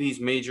any of these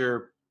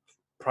major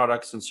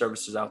products and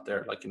services out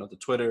there, like, the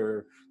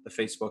Twitter, the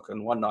Facebook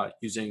and whatnot,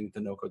 using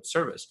the no-code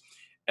service?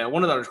 And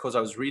one of the articles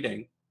I was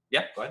reading,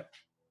 yeah, go ahead.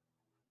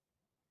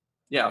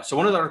 Yeah, so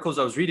one of the articles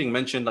I was reading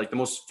mentioned like the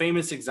most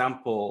famous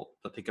example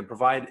that they can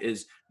provide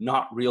is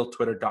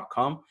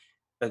notrealtwitter.com,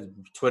 a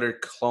Twitter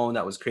clone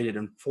that was created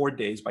in 4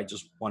 days by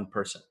just one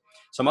person.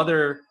 Some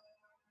other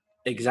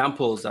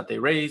examples that they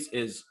raise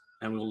is,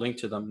 and we'll link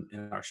to them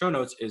in our show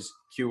notes, is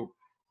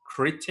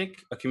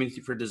Critic, a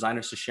community for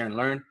designers to share and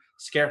learn,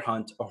 Scare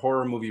Hunt, a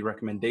horror movie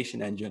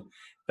recommendation engine,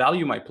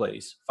 Value My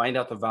Place, find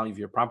out the value of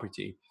your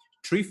property,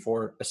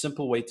 Treefort, a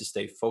simple way to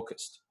stay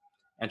focused.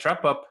 And to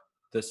wrap up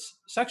this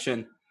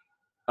section,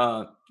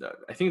 I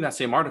think in that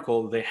same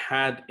article, they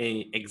had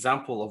an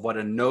example of what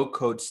a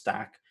no-code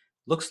stack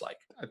looks like.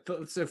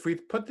 So if we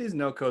put these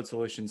no-code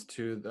solutions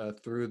through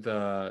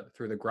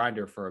the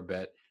grinder for a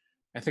bit,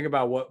 and think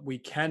about what we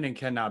can and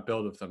cannot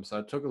build with them. So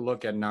I took a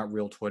look at Not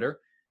Real Twitter.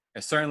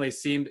 It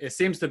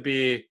seems to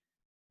be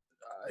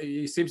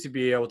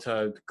able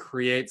to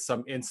create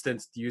some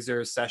instanced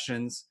user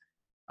sessions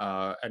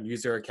and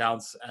user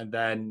accounts, and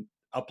then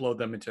upload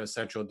them into a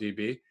central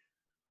DB.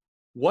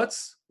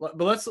 Let's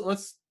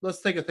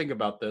take a think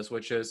about this,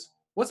 which is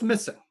what's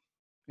missing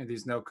in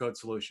these no-code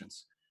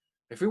solutions.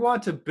 If we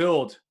want to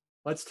build,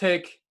 let's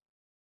take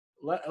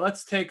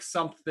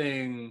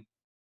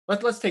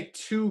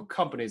two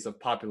companies of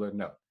popular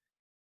note.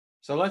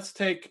 So let's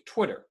take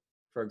Twitter,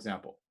 for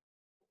example.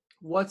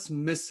 What's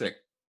missing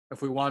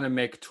if we want to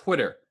make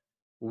Twitter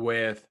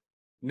with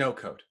no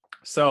code?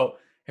 So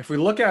if we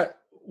look at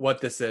what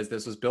this is,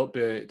 this was built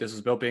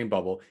being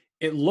Bubble.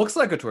 It looks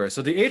like a Twitter.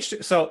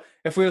 So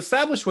if we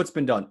establish what's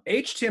been done,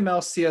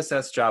 HTML,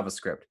 CSS,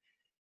 JavaScript,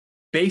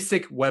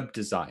 basic web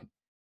design,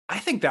 I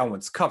think that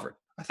one's covered.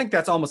 I think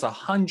that's almost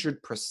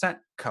 100%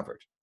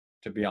 covered,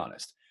 to be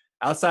honest.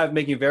 Outside of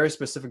making very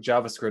specific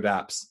JavaScript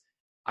apps,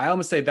 I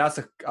almost say that's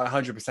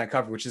 100%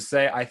 covered, which is to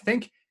say, I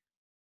think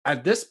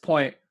at this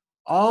point,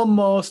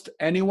 almost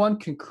anyone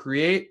can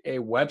create a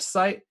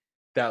website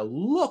that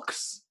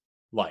looks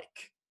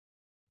like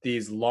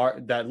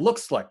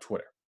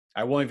Twitter.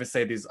 I won't even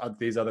say these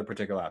other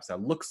particular apps that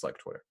looks like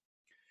Twitter.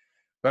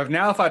 But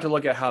now if I had to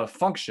look at how to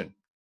function,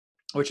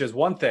 which is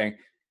one thing.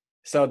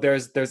 So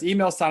there's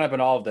email sign up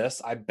and all of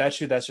this. I bet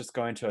you that's just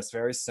going to a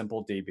very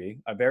simple DB,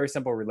 a very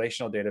simple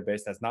relational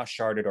database that's not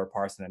sharded or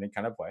parsed in any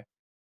kind of way.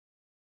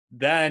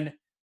 Then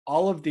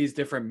all of these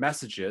different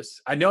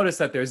messages. I noticed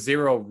that there's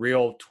 0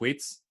 real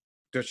tweets,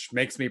 which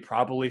makes me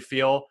probably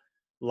feel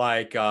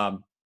like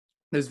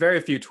there's very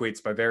few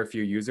tweets by very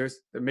few users.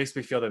 It makes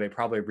me feel that they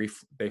probably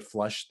they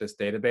flush this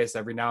database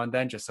every now and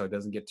then just so it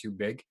doesn't get too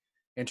big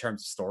in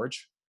terms of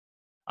storage.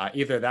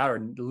 Either that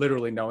or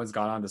literally no one's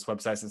gone on this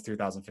website since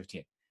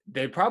 2015.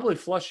 They'd probably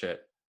flush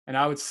it. And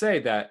I would say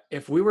that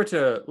if we were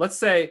to, let's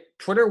say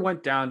Twitter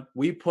went down,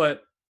 we put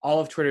all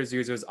of Twitter's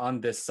users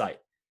on this site.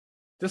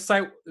 This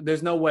site,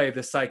 there's no way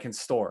this site can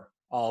store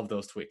all of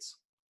those tweets.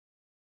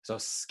 So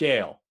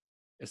scale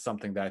is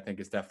something that I think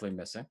is definitely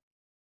missing.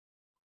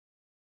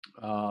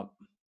 And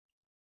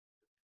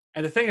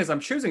the thing is, I'm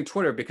choosing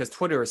Twitter because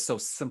Twitter is so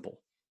simple.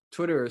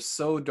 Twitter is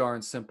so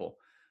darn simple.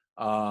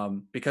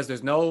 Because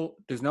there's no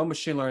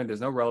machine learning,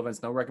 there's no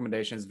relevance, no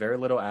recommendations, very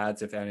little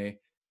ads, if any.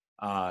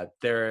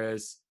 There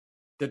is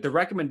the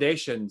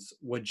recommendations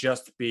would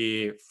just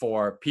be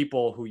for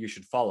people who you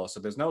should follow. So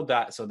there's no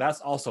that. So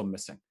that's also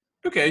missing.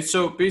 Okay,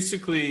 so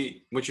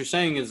basically what you're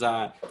saying is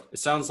that it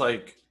sounds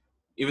like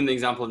even the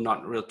example of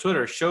not real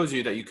Twitter shows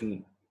you that you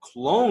can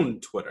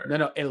clone Twitter.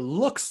 No, it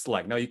looks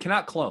like, no, you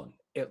cannot clone.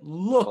 It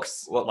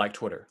looks like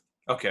Twitter.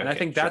 Okay. And I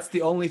think that's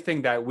the only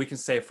thing that we can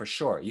say for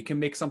sure. You can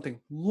make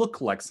something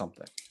look like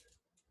something.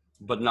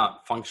 But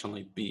not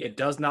functionally be. It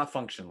does not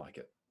function like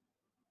it.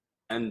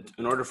 And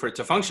in order for it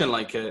to function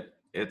like it,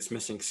 it's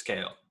missing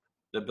scale,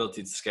 the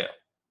ability to scale.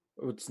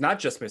 It's not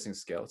just missing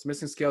scale. It's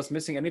missing scale. It's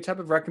missing any type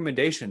of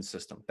recommendation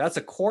system. That's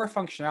a core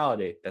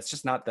functionality that's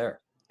just not there.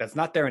 That's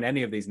not there in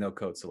any of these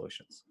no-code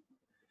solutions.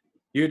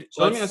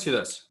 Let me ask you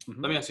this.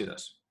 Mm-hmm. Let me ask you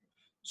this.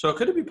 So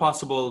could it be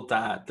possible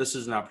that this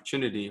is an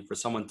opportunity for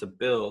someone to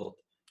build?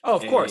 Oh,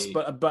 of course.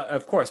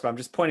 But I'm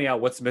just pointing out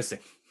what's missing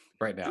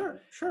right now.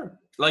 Sure.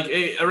 Like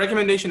a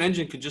recommendation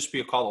engine could just be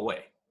a call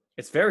away.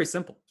 It's very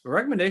simple. The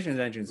recommendation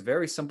engine is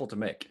very simple to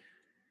make.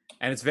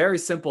 And it's very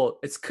simple.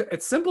 It's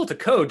simple to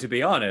code, to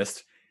be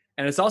honest.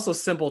 And it's also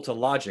simple to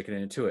logic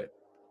and intuit.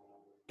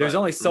 There's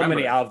only so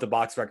many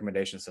out-of-the-box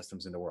recommendation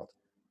systems in the world.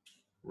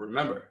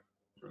 Remember.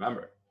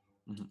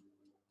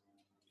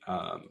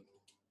 Mm-hmm.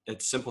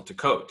 It's simple to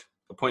code.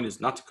 The point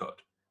is not to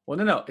code. Well,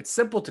 no. It's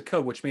simple to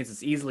code, which means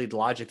it's easily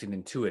logicked and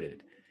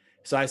intuited.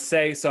 So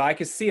I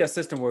could see a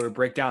system where we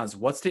break down is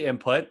what's the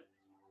input?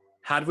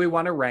 How do we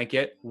want to rank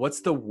it?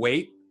 What's the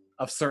weight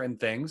of certain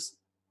things?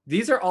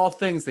 These are all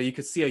things that you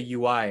could see a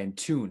UI and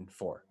tune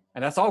for.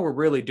 And that's all we're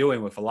really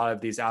doing with a lot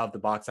of these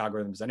out-of-the-box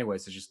algorithms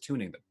anyways, is just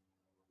tuning them.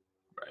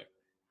 Right.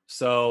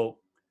 So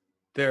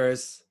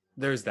there's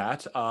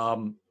that.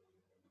 So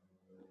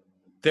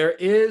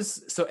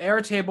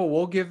Airtable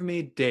will give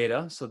me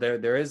data. So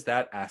there is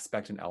that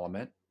aspect and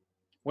element.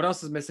 What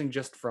else is missing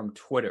just from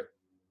Twitter?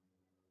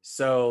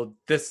 So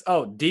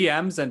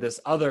DMs and this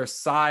other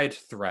side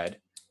thread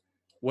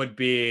would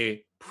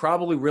be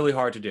probably really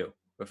hard to do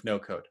with no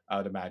code, I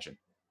would imagine.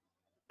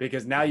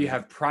 Because now you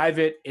have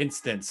private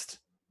instanced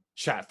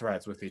chat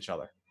threads with each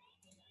other.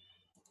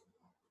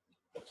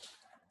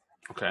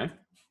 Okay.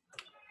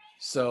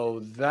 So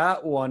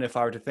that one, if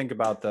I were to think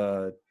about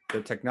the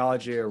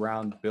technology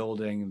around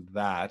building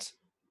that,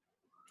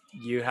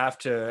 you have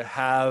to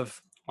have...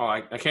 Oh,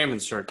 I can't even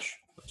search.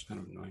 That's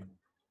kind of annoying.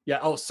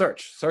 Yeah,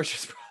 search. Search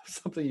is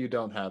something you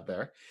don't have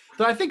there.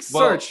 So I think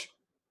search...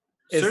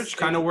 Search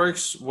kind of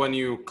works when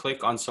you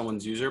click on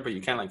someone's user, but you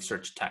can't like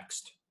search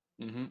text.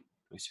 Mm-hmm.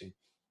 I see.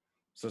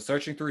 So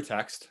searching through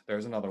text,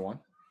 there's another one.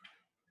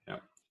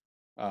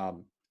 Yeah.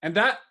 And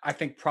that I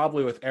think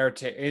probably with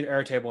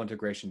Airtable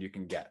integration you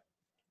can get.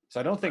 So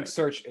I don't think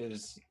search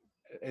is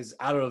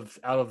out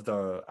of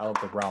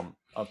the realm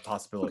of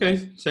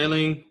possibilities. Okay,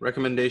 sailing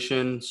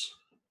recommendations.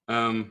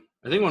 I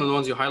think one of the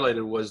ones you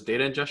highlighted was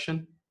data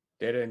ingestion.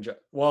 And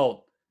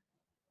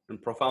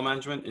profile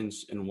management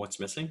in what's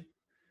missing.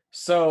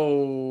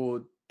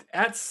 So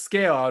at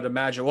scale, I would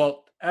imagine.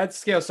 Well, at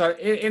scale, so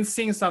in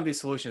seeing some of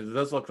these solutions, it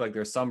does look like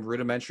there's some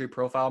rudimentary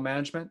profile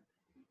management.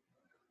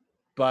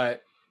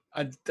 But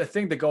the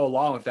thing to go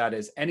along with that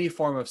is any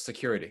form of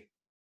security.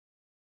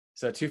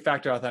 So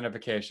two-factor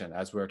authentication,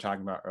 as we were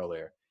talking about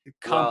earlier.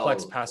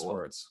 Complex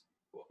passwords.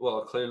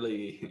 Well,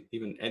 clearly,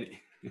 even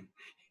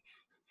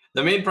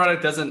the main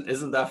product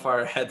isn't that far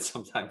ahead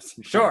sometimes.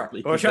 Sure,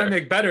 but we're trying to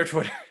make better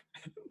Twitter.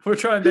 We're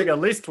trying to make at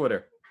least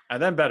Twitter, and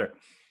then better.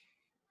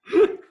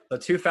 So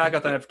two-factor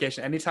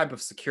authentication, any type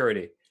of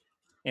security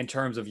in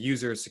terms of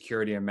user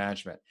security and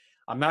management.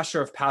 I'm not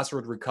sure if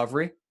password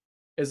recovery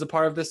is a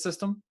part of this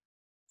system.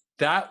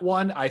 That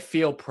one I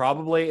feel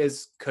probably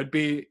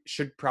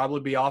should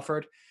probably be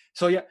offered.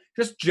 So yeah,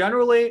 just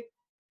generally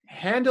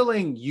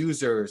handling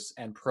users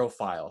and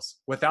profiles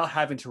without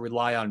having to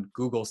rely on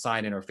Google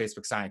sign-in or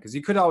Facebook sign-in, because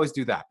you could always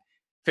do that.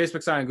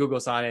 Facebook sign-in, Google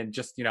sign-in,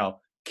 just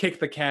kick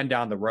the can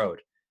down the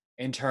road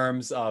in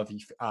terms of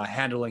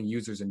handling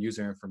users and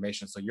user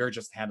information. So you're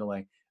just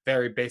handling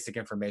very basic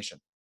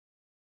information.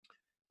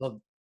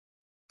 Well,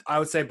 I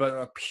would say, but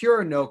a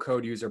pure no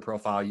code user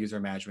profile, user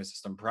management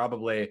system,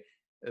 probably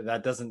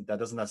that doesn't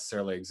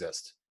necessarily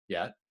exist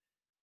yet.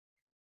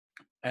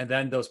 And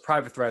then those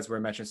private threads were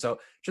mentioned. So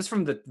just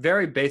from the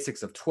very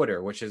basics of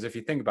Twitter, which is, if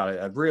you think about it,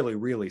 a really,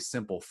 really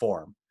simple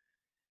form,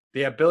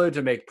 the ability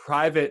to make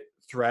private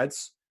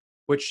threads,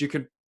 which you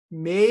could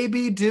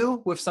maybe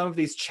do with some of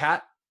these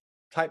chat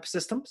type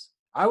systems.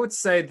 I would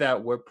say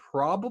that we're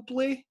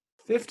probably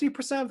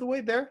 50% of the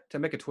way there to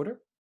make a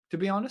Twitter, to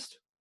be honest.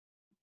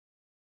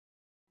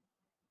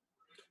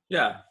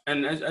 Yeah,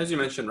 and as you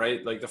mentioned,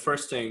 right, like the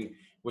first thing,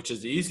 which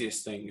is the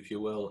easiest thing, if you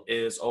will,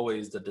 is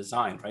always the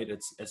design, right?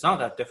 It's not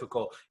that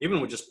difficult.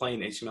 Even with just plain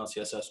HTML,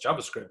 CSS,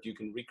 JavaScript, you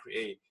can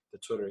recreate the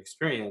Twitter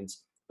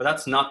experience, but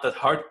that's not the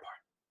hard part.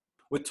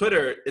 With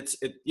Twitter,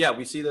 yeah,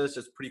 we see this,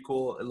 it's pretty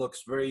cool. It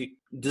looks very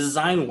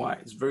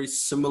design-wise, very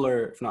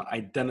similar, if not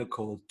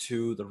identical,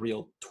 to the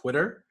real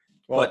Twitter.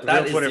 Well, But the that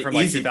real is Twitter the from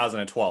easy. like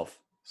 2012.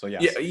 So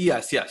yes.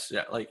 Yeah, yes.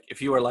 Yeah. Like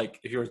if you were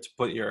to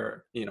put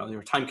your,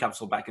 your time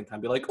capsule back in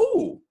time, be like,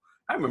 oh,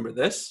 I remember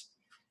this.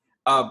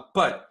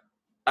 But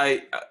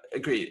I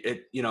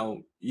agree. You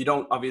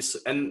don't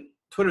obviously, and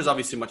Twitter is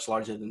obviously much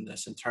larger than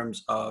this in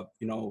terms of,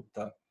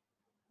 the,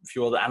 if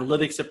you will, the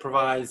analytics it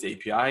provides, the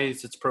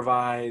APIs it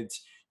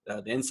provides,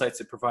 the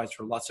insights it provides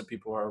for lots of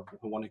people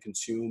who want to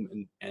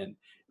consume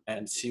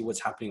and see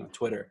what's happening on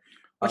Twitter.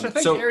 Which I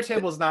think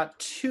Airtable is not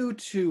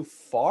too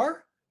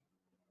far,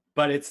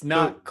 but it's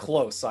not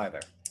close either.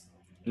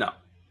 No.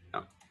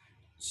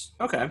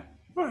 Okay.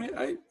 All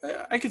right.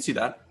 I can see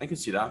that.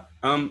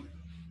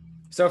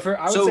 So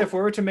I would say if we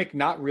were to make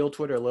not real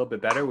Twitter a little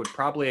bit better, would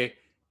probably,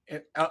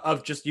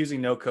 of just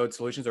using no code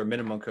solutions or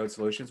minimum code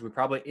solutions, we'd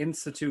probably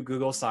institute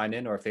Google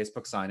sign-in or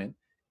Facebook sign-in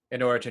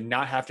in order to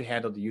not have to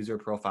handle the user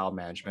profile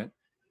management.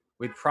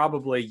 We'd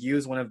probably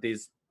use one of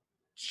these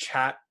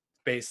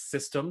chat-based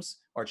systems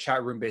or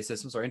chat room-based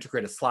systems, or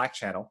integrate a Slack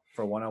channel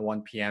for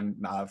one-on-one private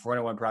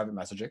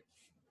messaging.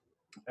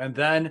 And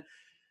then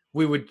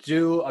we would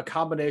do a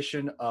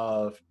combination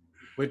of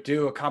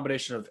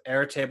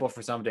Airtable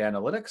for some of the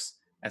analytics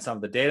and some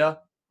of the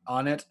data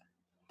on it.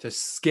 To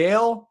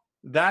scale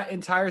that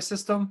entire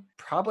system,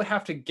 probably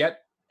have to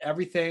get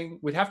everything.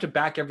 We'd have to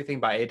back everything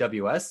by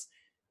AWS.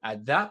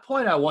 At that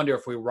point, I wonder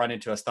if we run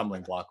into a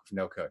stumbling block with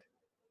no code.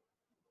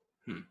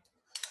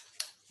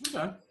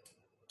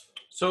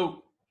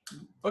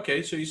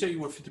 Okay. So you say you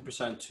were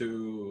 50%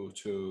 to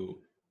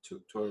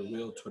a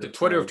real Twitter. The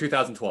Twitter of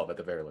 2012, at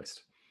the very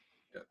least.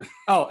 Yeah.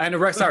 Oh, and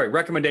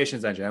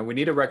recommendations engine. And we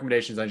need a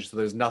recommendations engine, so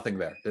there's nothing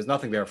there. There's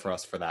nothing there for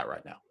us for that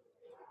right now.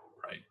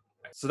 Right.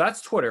 So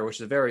that's Twitter, which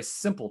is a very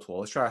simple tool.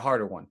 Let's try a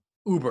harder one.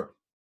 Uber.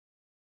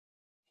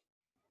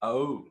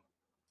 Oh.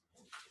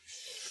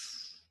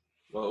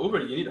 Well,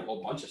 Uber, you need a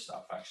whole bunch of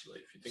stuff, actually.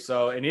 If you think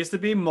so it needs to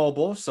be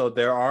mobile. So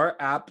there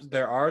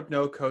are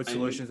no code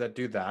solutions that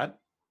do that.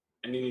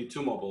 And you need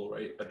two mobile,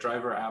 right? A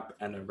driver app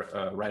and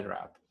a rider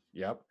app.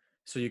 Yep.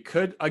 So you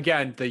could,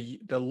 again,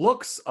 the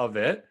looks of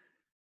it.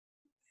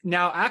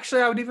 Now,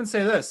 actually, I would even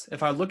say this.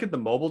 If I look at the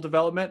mobile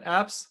development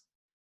apps,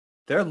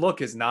 their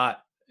look is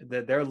not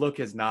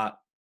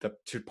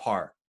to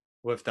par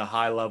with the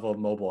high level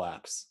mobile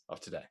apps of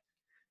today.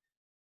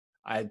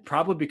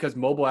 Probably because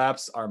mobile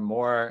apps are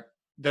more,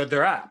 they're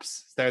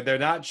apps. They're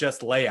not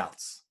just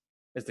layouts,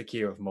 is the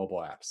key of mobile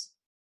apps.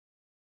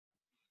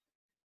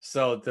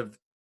 So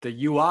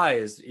the UI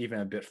is even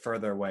a bit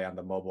further away on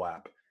the mobile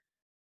app.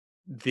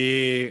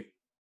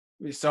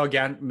 So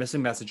again,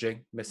 missing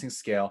messaging, missing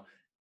scale.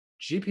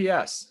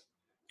 GPS.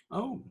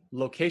 Oh.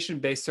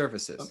 Location-based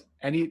services.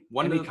 Any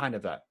kind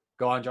of that.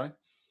 Go on, Johnny.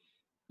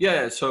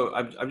 Yeah, so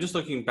I'm just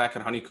looking back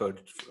at Honeycode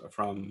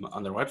from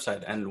on their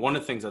website, and one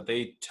of the things that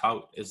they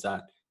tout is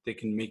that they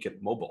can make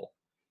it mobile.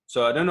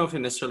 So I don't know if it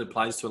necessarily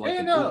applies to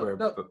an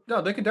Uber.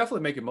 No, they can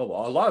definitely make it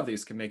mobile. A lot of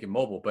these can make it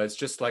mobile, but it's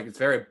just like it's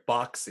very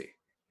boxy.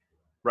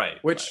 Right.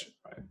 Which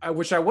I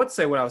would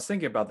say when I was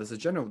thinking about this, a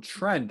general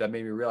trend that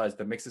made me realize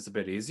that makes this a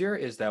bit easier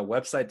is that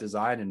website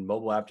design and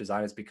mobile app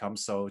design has become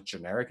so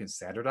generic and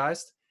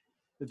standardized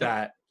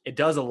that it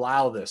does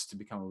allow this to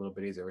become a little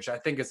bit easier, which I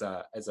think is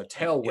a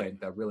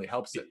tailwind that really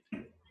helps it.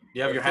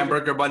 You have your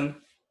hamburger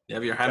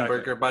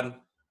button.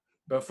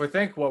 But if we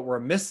think what we're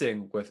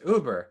missing with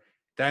Uber,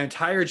 that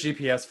entire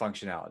GPS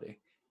functionality,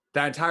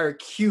 that entire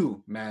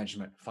queue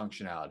management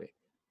functionality,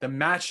 the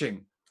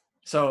matching.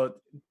 So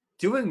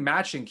doing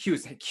matching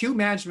queues, queue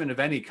management of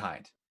any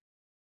kind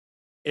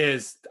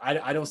is,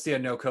 I don't see a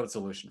no code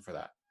solution for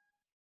that.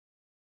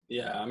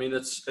 Yeah, I mean,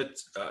 it's I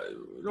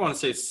don't want to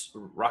say it's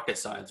rocket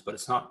science, but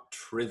it's not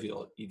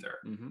trivial either.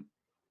 Mm-hmm.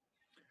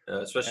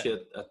 Especially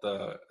at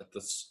the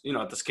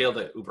scale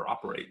that Uber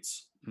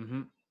operates.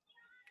 Mm-hmm.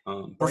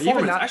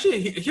 Performance.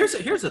 Actually, here's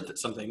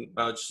something.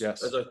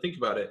 Yes. As I think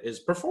about it, is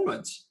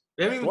performance.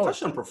 We haven't even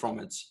touched on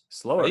performance.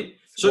 Slower. Right?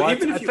 So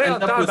even if you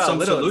end up with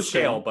some solution,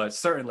 scale, but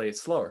certainly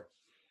it's slower.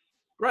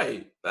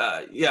 Right.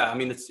 Yeah. I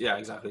mean,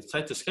 exactly. It's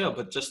tight to scale,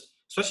 but just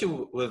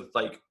especially with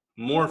like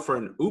more for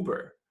an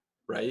Uber,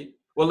 right?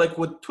 Well, like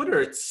with Twitter,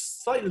 it's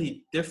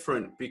slightly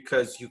different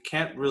because you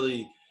can't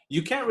really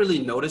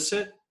notice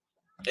it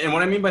And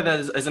what I mean by that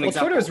is, as an Well,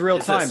 example, Twitter is real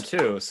is time this.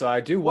 too, so I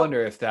do Well,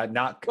 wonder if that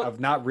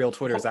not real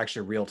Twitter is well,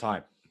 actually real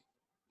time.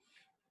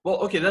 well,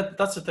 okay,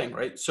 that's the thing,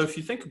 right? So if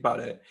you think about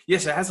it,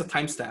 yes, it has a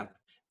timestamp,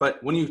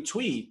 but when you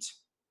tweet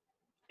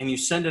and you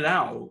send it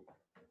out,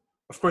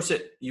 of course,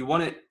 you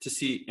want it to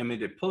see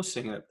immediate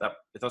posting.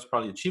 That's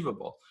probably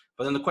achievable.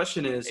 But then the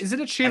question is, Is it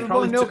and achievable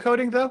probably in no to,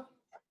 coding though? well,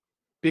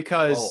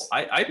 Because,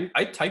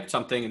 I typed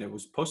something and it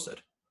was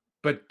posted.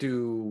 but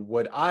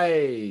would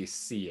I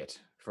see it,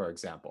 for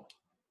example?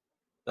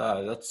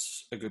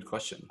 That's a good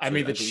question. I So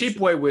mean, I the think you cheap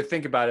should. way we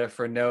think about it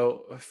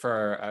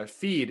for a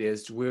feed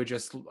is we'll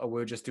just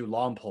do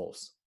long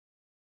polls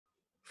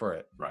for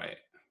it. Right.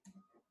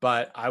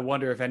 But I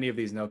wonder if any of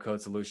these no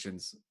code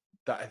solutions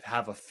that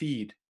have a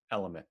feed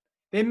element.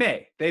 They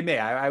may.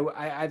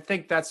 I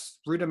think that's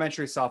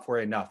rudimentary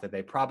software enough that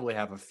they probably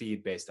have a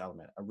feed based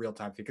element, a real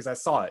time feed. Because I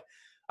saw it.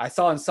 I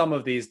saw in some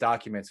of these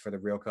documents for the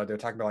real code, they're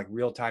talking about like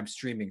real time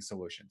streaming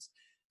solutions.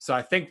 So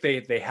I think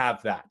they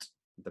have that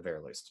at the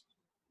very least.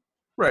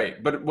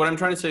 Right. But what I'm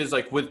trying to say is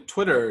like with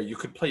Twitter, you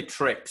could play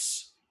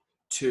tricks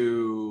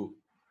to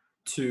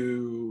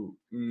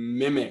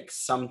mimic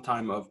some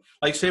time of,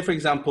 like, say for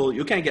example,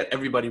 you can't get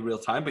everybody real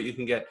time, but you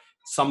can get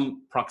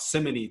some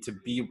proximity to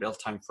be real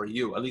time for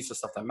you, at least the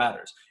stuff that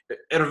matters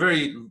at a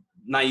very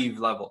naive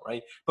level,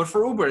 right? But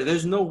for Uber,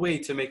 there's no way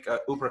to make a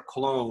Uber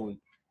clone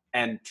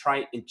and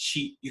try and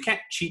cheat. You can't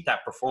cheat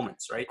that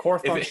performance, right? Core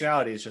If it,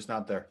 functionality is just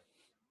not there.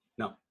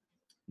 no,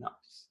 no.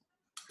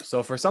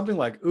 So for something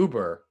like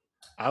Uber,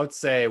 I would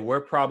say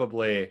we're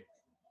probably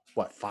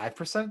what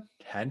 5%,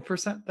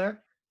 10%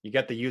 there. You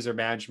get the user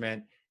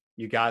management,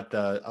 you got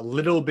a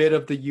little bit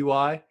of the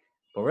UI,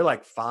 but we're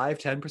like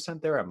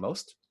 5-10% there at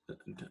most.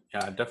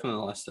 Yeah,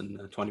 definitely less than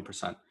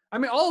 20%. I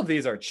mean, all of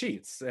these are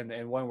cheats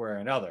in one way or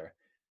another.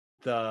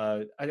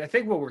 I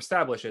think what we're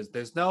established is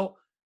there's no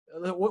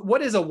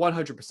what is a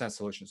 100%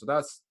 solution. So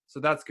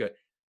that's good.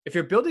 If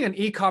you're building an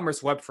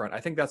e-commerce web front, I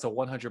think that's a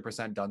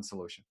 100% done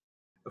solution.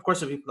 Of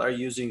course, the people that are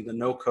using the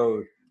no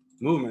code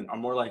movement are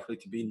more likely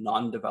to be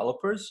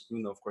non-developers,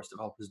 even though of course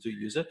developers do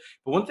use it.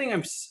 But one thing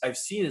I've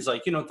seen is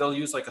like, they'll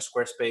use like a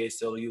Squarespace,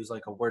 they'll use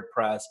like a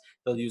WordPress,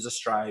 they'll use a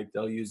Stripe,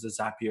 they'll use the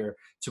Zapier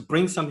to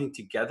bring something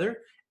together,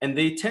 and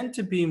they tend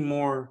to be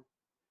more,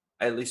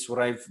 at least what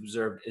I've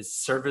observed, is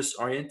service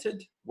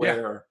oriented, Yeah.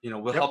 where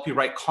we'll Yep. help you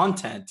write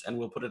content and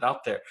we'll put it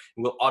out there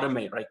and we'll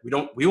automate, right?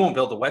 We won't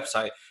build a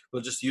website,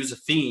 we'll just use a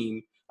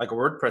theme like a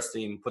WordPress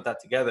theme, put that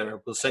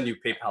together, we'll send you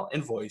PayPal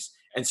invoice.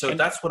 And so And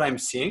that's what I'm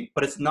seeing,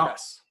 but it's not,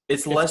 yes,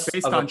 it's it's less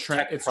based of on a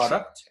tech it's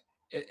product.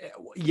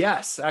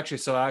 yes, actually.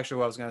 So actually,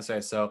 what I was going to say.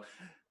 So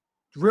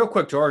real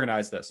quick to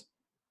organize this,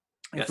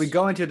 if we Yes.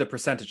 go into the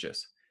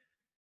percentages,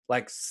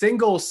 like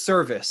single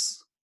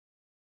service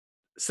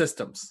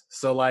systems,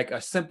 so like a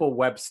simple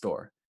web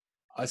store,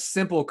 a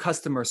simple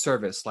customer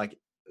service, like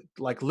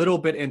little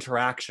bit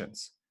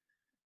interactions,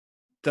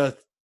 the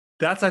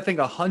that's I think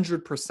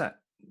 100%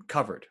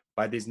 covered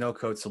by these no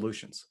code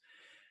solutions.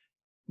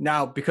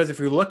 Now, because if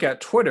we look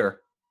at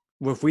Twitter,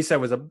 what we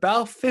said was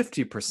about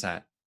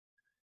 50%.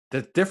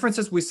 The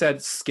differences we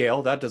said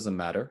scale, that doesn't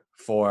matter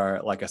for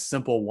like a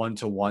simple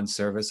one-to-one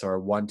service or a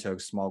one to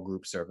small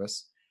group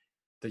service.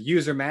 The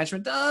user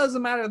management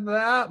doesn't matter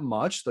that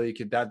much, though you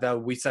could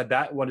that we said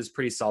that one is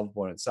pretty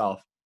solvable in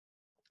itself.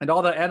 And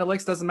all the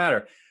analytics doesn't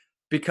matter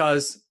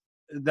because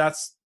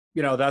that's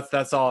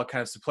all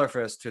kind of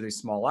superfluous to these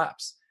small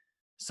apps.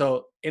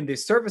 So in the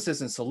services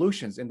and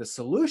solutions, in the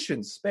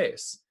solution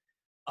space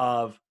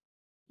of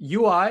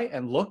UI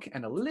and look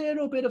and a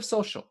little bit of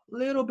social, a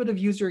little bit of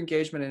user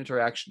engagement and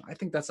interaction, I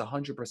think that's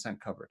 100%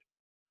 covered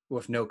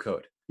with no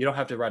code. You don't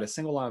have to write a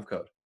single line of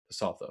code to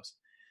solve those.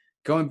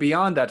 Going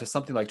beyond that to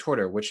something like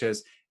Twitter, which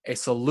is a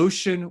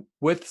solution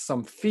with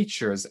some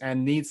features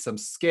and needs some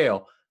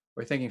scale,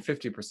 we're thinking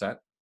 50%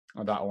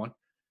 on that one.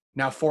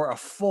 Now, for a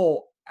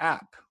full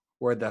app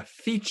where the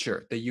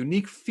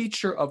unique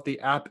feature of the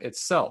app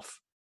itself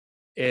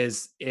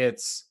is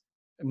its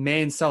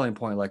main selling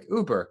point, like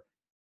Uber,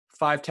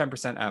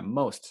 5-10% at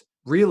most.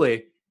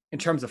 Really, in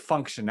terms of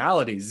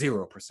functionality,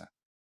 0%.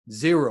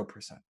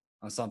 0%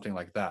 on something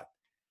like that.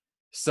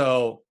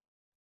 So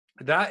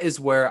that is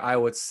where I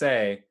would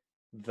say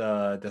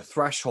the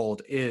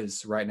threshold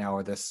is right now,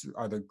 or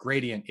the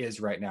gradient is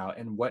right now,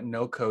 and what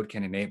no code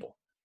can enable.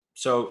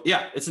 So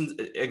yeah, it's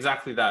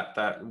exactly that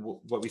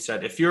what we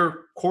said. If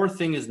your core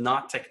thing is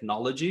not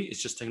technology,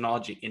 it's just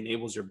technology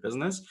enables your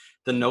business,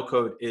 then no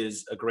code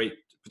is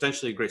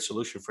potentially a great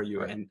solution for you,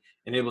 Right. and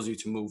enables you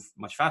to move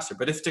much faster.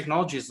 But if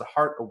technology is the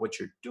heart of what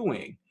you're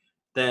doing,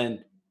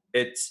 then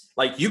it's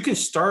like you can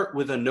start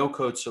with a no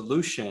code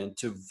solution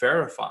to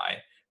verify,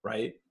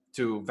 right?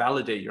 To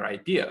validate your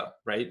idea,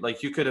 right?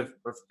 Like you could have,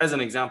 as an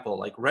example,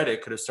 like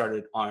Reddit could have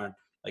started on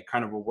like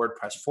kind of a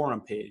WordPress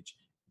forum page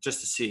just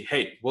to see,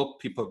 hey, will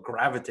people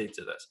gravitate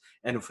to this?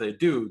 And if they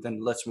do, then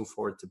let's move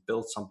forward to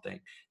build something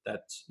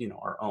that's,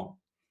 our own.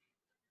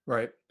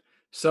 Right.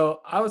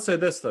 So I would say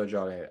this though,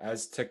 Johnny,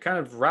 as to kind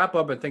of wrap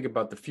up and think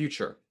about the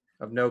future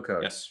of no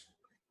code. Yes.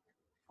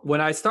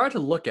 When I started to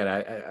look at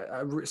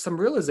it, some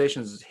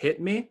realizations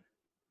hit me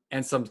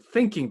and some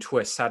thinking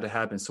twists had to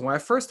happen. So when I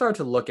first started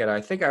to look at it,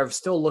 I think I was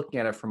still looking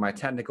at it from my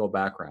technical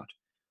background.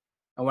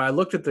 And when I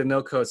looked at the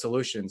no code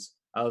solutions,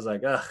 I was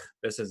like, ugh,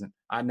 this isn't,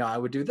 I know I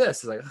would do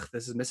this. It's like, ugh,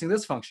 this is missing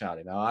this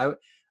functionality. No,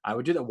 I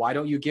would do that. Why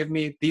don't you give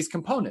me these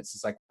components?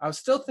 It's like, I was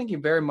still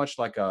thinking very much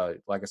like a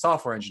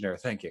software engineer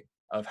thinking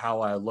of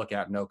how I look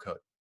at no code.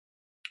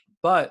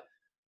 But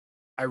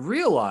I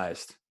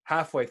realized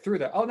halfway through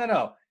that, oh,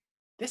 no,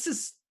 this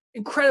is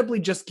incredibly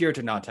just geared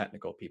to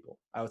non-technical people.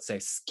 I would say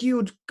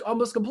skewed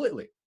almost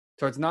completely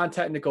towards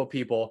non-technical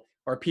people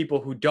or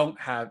people who don't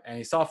have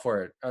any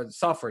software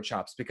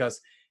chops. Because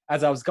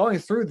as I was going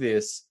through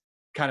this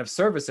kind of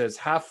services,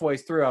 halfway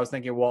through, I was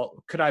thinking,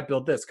 well, could I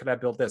build this? Could I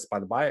build this? By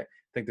the by, I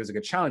think there's a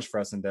good challenge for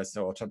us in this,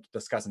 so we'll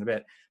discuss in a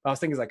bit. But I was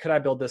thinking, like, could I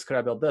build this? Could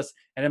I build this?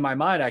 And in my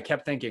mind, I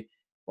kept thinking,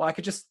 well, I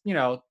could just,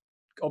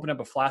 open up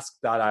a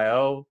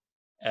flask.io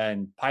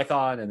and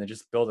Python and then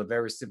just build a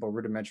very simple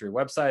rudimentary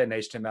website in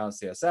HTML and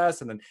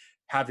CSS and then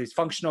have these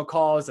functional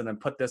calls and then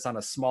put this on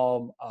a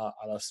small,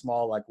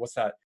 like, what's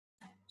that?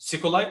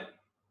 SQLite?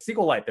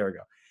 SQLite, there we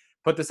go.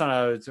 Put this on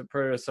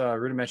a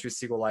rudimentary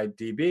SQLite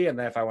DB. And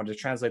then if I wanted to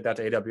translate that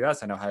to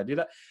AWS, I know how to do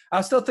that. I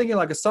was still thinking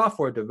like a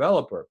software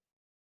developer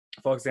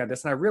focusing on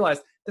this. And I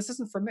realized this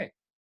isn't for me.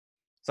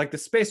 It's like the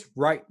space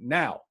right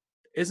now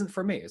isn't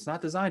for me. It's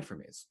not designed for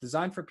me. It's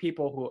designed for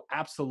people who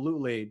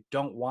absolutely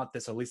don't want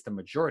this, at least the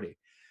majority.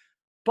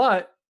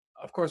 But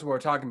of course, what we're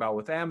talking about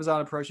with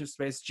Amazon approaching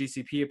space,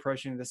 GCP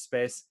approaching this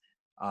space,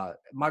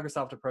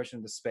 Microsoft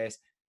approaching this space,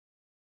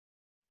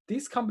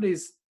 these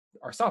companies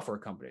are software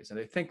companies and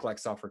they think like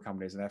software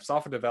companies and they have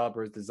software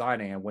developers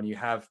designing. And when you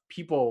have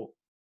people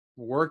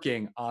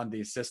working on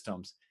these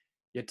systems,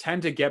 you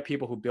tend to get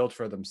people who build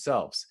for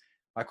themselves.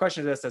 My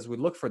question is this, as we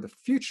look for the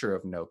future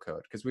of no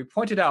code, because we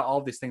pointed out all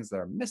of these things that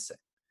are missing,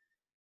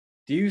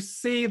 do you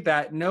see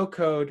that no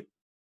code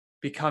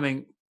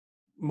becoming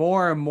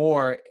more and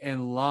more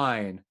in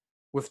line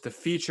with the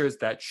features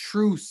that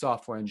true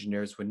software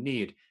engineers would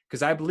need?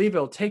 Because I believe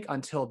it'll take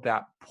until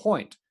that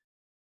point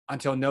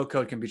until no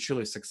code can be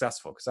truly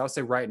successful. Because I would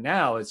say right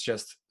now it's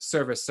just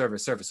service.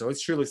 So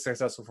it's truly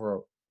successful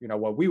for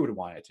what we would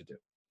want it to do.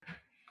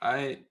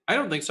 I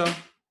don't think so.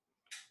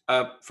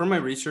 From my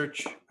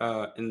research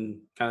and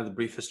kind of the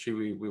brief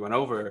history we went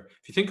over,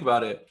 if you think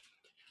about it,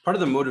 part of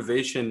the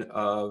motivation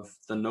of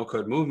the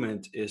no-code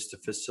movement is to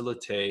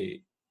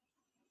facilitate,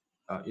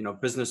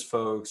 business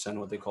folks and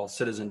what they call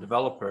citizen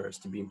developers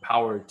to be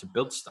empowered to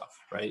build stuff,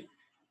 right?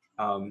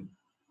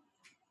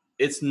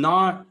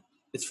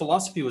 Its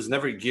philosophy was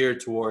never geared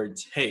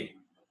towards, hey,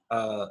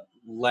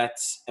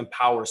 let's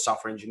empower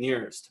software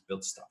engineers to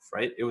build stuff,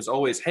 right? It was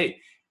always, hey,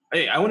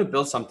 I want to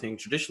build something.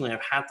 Traditionally,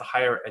 I've had to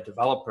hire a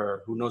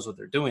developer who knows what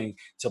they're doing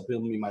to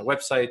build me my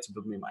website, to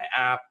build me my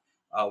app,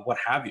 what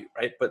have you,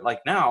 right? But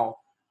like now,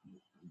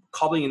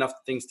 cobbling enough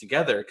things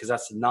together, because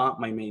that's not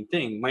my main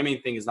thing. My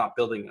main thing is not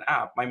building an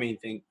app. My main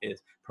thing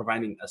is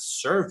providing a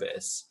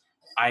service.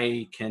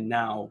 I can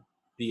now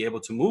be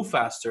able to move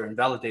faster and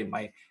validate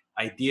my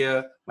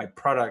idea, my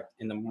product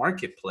in the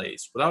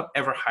marketplace without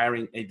ever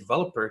hiring a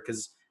developer,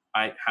 because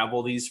I have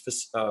all these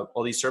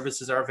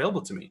services are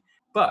available to me.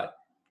 But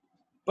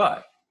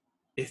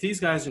if these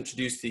guys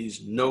introduce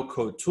these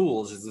no-code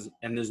tools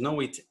and there's no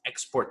way to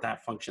export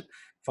that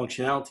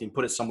functionality and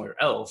put it somewhere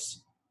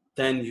else,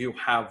 then you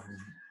have,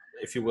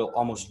 if you will,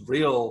 almost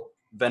real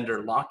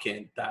vendor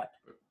lock-in. But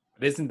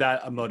isn't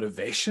that a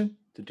motivation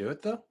to do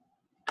it though?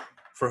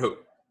 For who?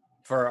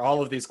 For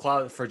all of these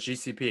cloud, for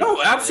GCP.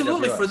 No,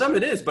 absolutely. For them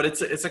it is, but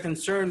it's a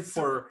concern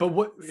for.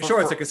 But it's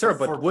a concern.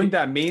 But wouldn't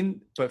that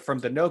mean? But from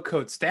the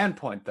no-code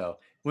standpoint, though,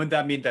 wouldn't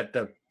that mean that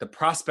the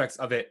prospects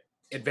of it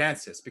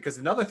advances? Because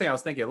another thing I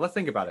was thinking, let's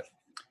think about it.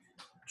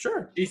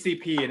 Sure.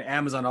 GCP and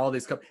Amazon, all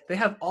these companies, they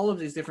have all of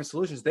these different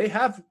solutions. They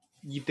have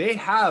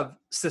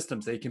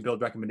systems that you can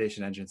build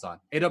recommendation engines on.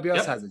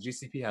 AWS has it.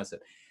 GCP has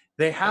it.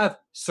 They have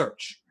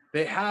search.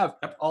 They have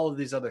all of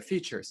these other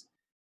features.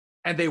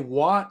 And they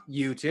want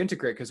you to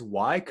integrate. Because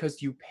why?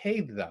 Because you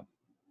paid them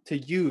to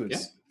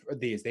use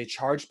these. They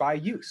charge by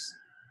use.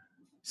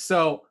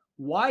 So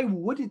why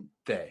wouldn't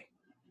they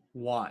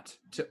want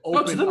to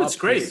open up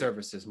these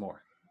services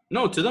more?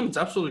 No, to them it's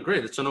absolutely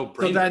great. It's a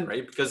no-brainer,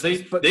 right? Because they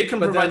can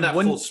provide that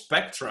full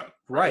spectrum,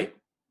 right?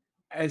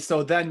 And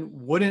so then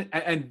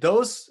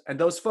those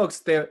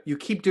folks, you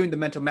keep doing the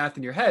mental math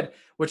in your head,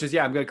 which is,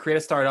 I'm going to create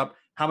a startup.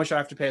 How much do I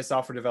have to pay a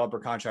software developer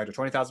contractor?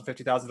 $20,000,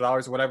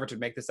 $50,000, or whatever to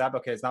make this app?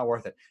 Okay, it's not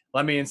worth it.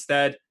 Let me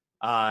instead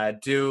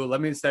do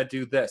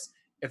this.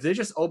 If it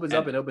just opens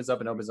up, and AWS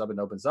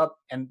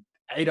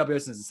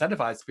is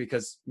incentivized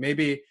because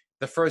maybe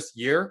the first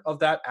year of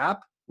that app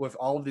with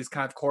all of these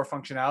kind of core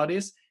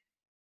functionalities,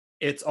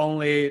 it's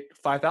only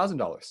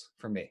 $5,000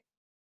 for me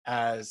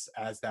as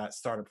that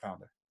startup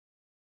founder,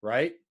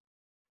 right?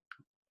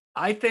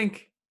 I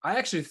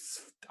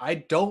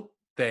don't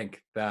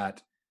think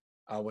that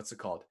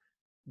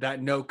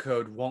that no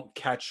code won't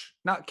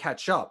not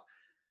catch up,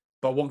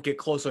 but won't get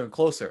closer and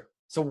closer.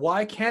 So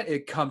why can't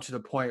it come to the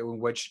point in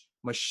which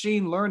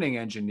machine learning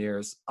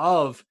engineers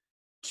of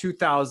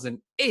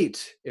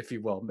 2008, if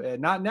you will,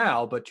 not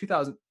now, but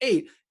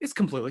 2008 is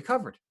completely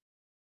covered.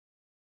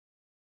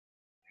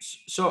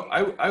 So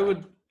I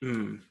would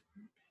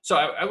so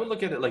I would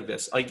look at it like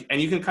this, like,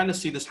 and you can kind of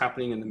see this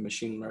happening in the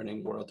machine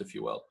learning world, if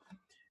you will.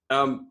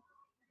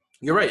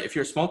 You're right. If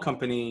you're a small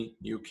company,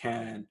 you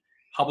can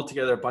hobble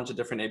together a bunch of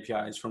different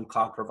APIs from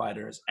cloud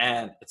providers,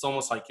 and it's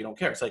almost like you don't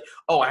care. It's like,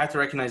 oh, I have to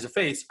recognize a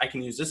face, I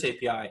can use this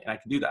API and I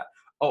can do that.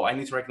 Oh, I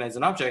need to recognize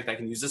an object, I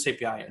can use this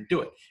API and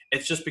do it.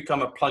 It's just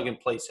become a plug and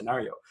play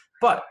scenario.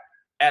 But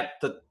at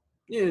the,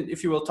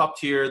 if you will, top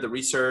tier, the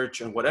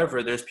research and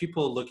whatever, there's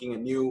people looking at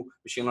new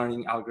machine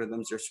learning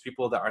algorithms. There's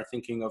people that are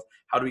thinking of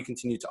how do we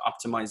continue to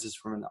optimize this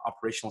from an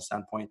operational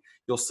standpoint.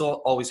 You'll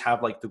still always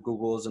have like the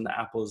Googles and the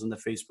Apples and the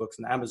Facebooks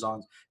and the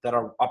Amazons that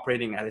are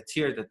operating at a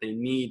tier that they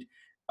need,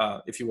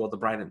 if you will,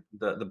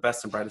 the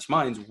best and brightest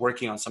minds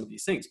working on some of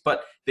these things,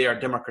 but they are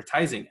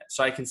democratizing it.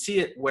 So I can see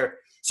it where,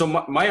 so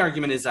my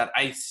argument is that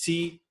I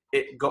see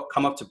it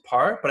come up to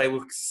par, but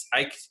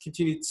I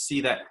continue to see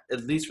that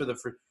at least for the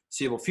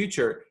foreseeable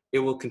future, it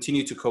will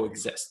continue to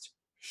coexist.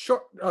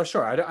 Sure. Oh,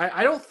 sure.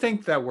 I don't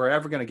think that we're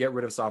ever going to get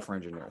rid of software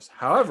engineers.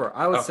 However,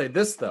 I would say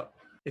this though,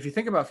 if you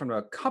think about it from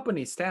a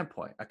company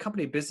standpoint, a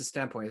company business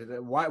standpoint,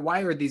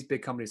 why are these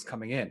big companies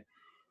coming in?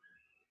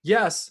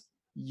 Yes,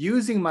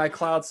 using my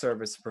cloud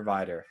service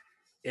provider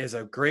is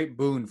a great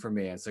boon for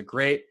me. It's a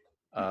great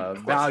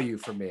value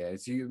for me.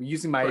 It's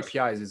using my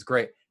APIs is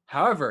great.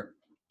 However,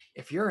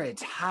 if your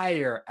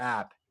entire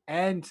app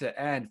end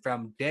to end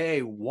from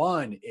day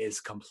one is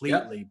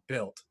completely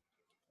built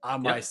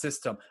on my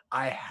system,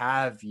 I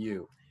have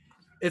you.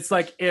 It's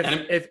like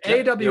if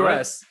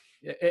AWS,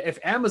 if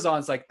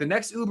Amazon's like the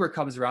next Uber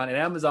comes around and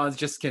Amazon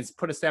just can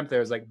put a stamp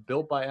there, it's like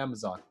built by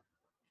Amazon.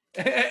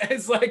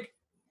 It's like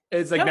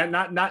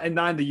not in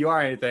the UR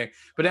or anything,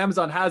 but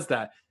Amazon has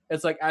that.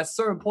 It's like at a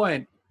certain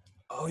point.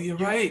 Oh, you're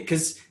right.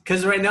 Because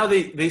right now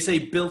they say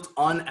built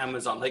on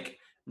Amazon. Like,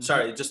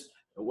 sorry, just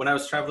when I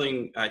was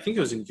traveling, I think it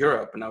was in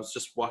Europe, and I was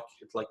just walking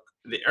like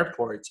the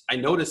airports, I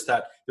noticed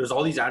that there's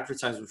all these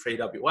advertisements for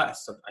AWS.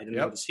 So I didn't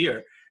notice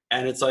here.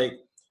 And it's like,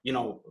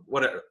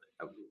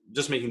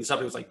 just making this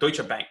up, it was like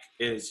Deutsche Bank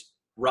is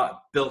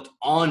built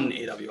on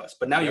AWS,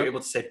 but now you're able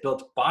to say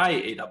built by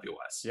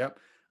AWS. Yep.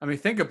 I mean,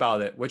 think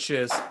about it,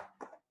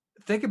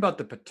 think about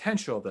the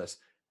potential of this.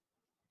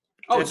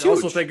 Oh, it's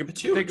huge. Also think about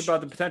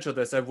the potential of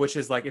this, which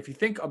is like, if you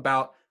think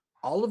about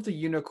all of the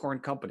unicorn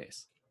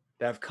companies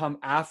that have come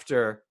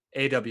after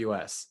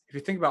AWS, if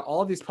you think about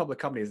all of these public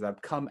companies that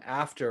have come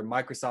after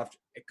Microsoft,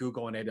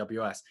 Google, and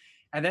AWS,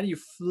 and then you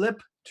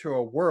flip to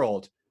a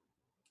world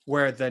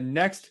where the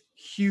next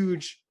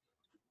huge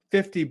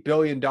 $50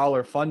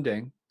 billion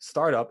funding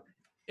startup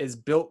is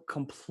built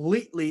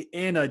completely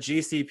in a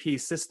GCP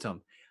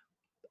system,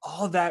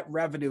 all that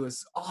revenue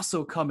is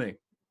also coming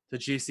to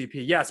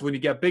GCP. Yes, when you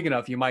get big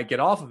enough, you might get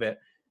off of it.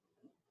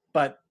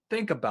 But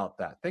think about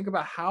that. Think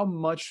about how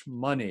much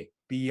money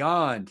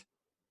beyond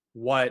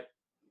what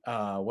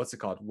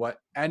what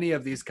any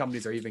of these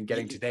companies are even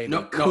getting today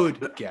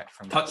could get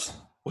from this.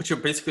 What you're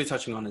basically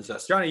touching on is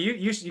this. Johnny,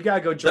 you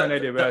gotta go join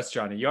AWS,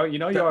 Johnny. You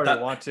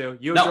already want to.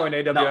 You join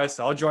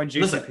AWS, I'll join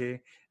GCP.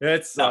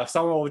 Listen,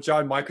 someone will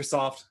join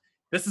Microsoft.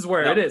 This is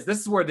where it is. This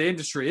is where the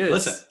industry is.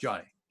 Listen,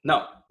 Johnny.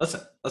 No,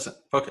 listen.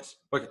 Focus.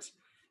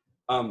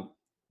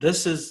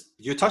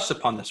 You touched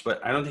upon this,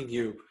 but I don't think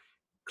you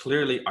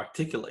clearly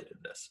articulated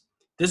this.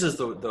 This is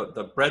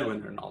the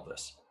breadwinner in all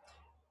this.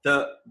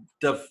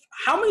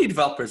 How many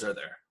developers are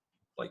there?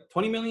 Like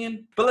 20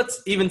 million? But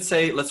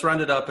let's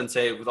round it up and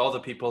say with all the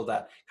people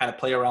that kind of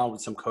play around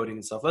with some coding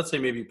and stuff, let's say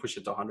maybe push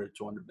it to 100,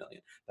 200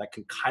 million that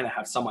can kind of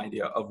have some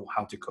idea of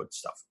how to code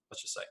stuff,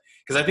 let's just say.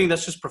 Because I think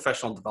that's just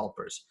professional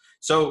developers.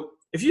 So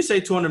if you say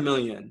 200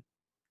 million,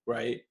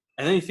 right?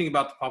 And then you think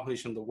about the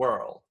population of the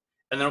world,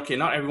 and then, okay,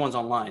 not everyone's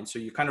online. So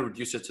you kind of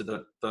reduce it to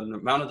the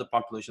amount of the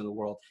population of the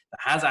world that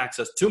has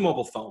access to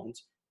mobile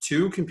phones,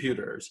 to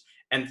computers,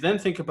 and then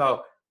think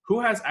about who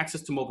has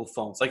access to mobile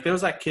phones. Like there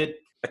was that kid,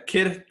 a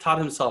kid taught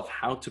himself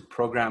how to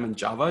program in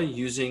Java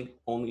using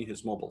only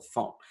his mobile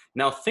phone.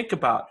 Now think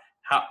about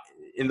how,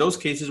 in those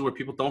cases where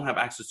people don't have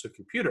access to a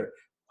computer,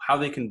 how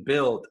they can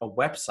build a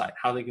website,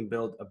 how they can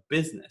build a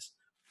business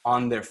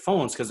on their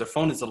phones, because their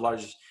phone is the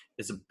largest,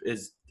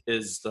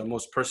 is the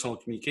most personal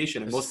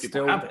communication, and most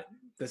people have it.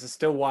 This is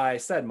still why I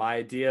said my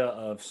idea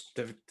of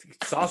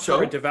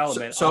software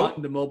development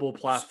on the mobile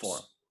platform.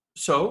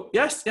 So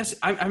yes,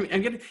 I'm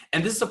getting,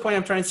 and this is the point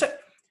I'm trying to say.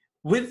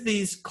 With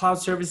these cloud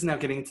services now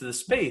getting into the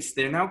space,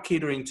 they're now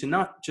catering to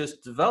not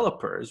just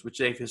developers, which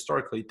they've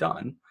historically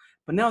done,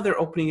 but now they're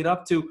opening it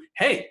up to,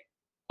 hey,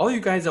 all you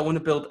guys that want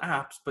to build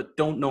apps but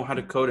don't know how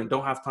to code and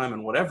don't have time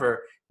and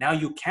whatever, now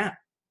you can.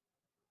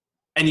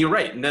 And you're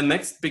right. And the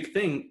next big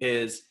thing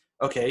is,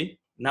 okay,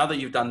 now that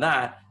you've done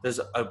that, there's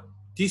a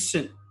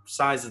decent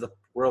size of the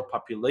world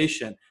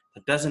population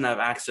that doesn't have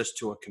access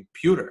to a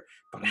computer,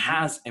 but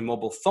has a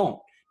mobile phone.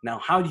 Now,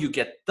 how do you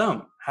get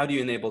them? How do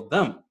you enable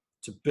them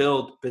to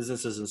build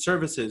businesses and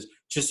services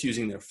just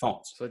using their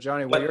phones? So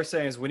Johnny, what you're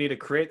saying is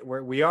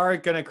we are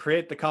going to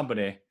create the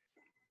company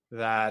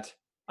that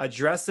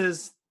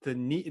addresses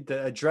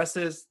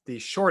the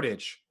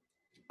shortage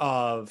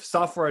of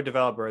software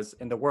developers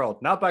in the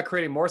world, not by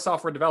creating more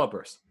software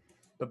developers,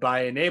 but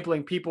by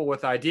enabling people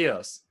with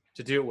ideas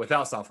to do it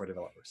without software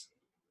developers.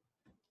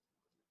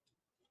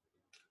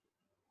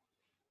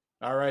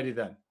 Alrighty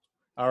then.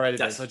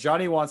 Yes. So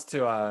Johnny wants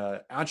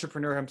to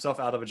entrepreneur himself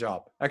out of a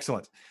job.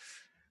 Excellent.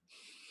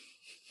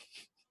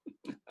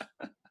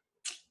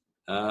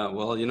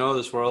 Well,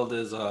 this world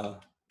is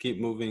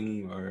keep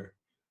moving, or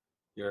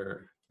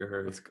you're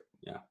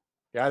yeah.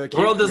 The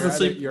world doesn't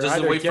sleep, You're doesn't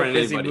either wait for get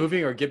busy anybody.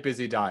 moving or get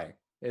busy dying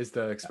is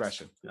the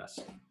expression. Yes.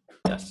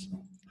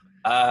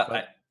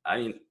 I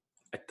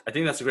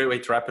think that's a great way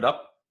to wrap it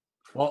up.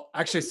 Well,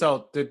 actually,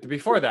 so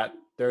before that,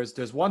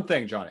 there's one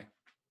thing, Johnny,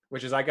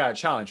 which is I got a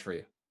challenge for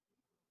you.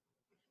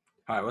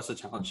 All right, what's the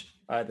challenge?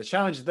 The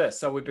challenge is this.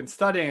 So we've been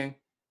studying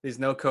these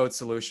no-code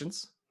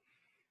solutions,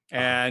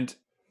 and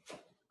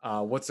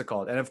what's it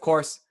called? And of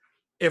course,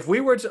 if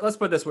we were to, let's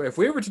put it this way, if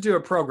we were to do a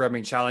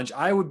programming challenge,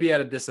 I would be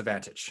at a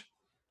disadvantage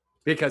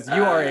because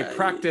you are a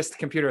practiced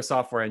computer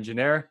software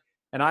engineer,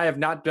 and I have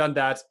not done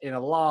that in a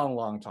long,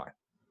 long time.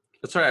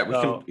 That's all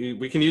right.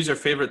 We can use your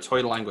favorite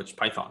toy language,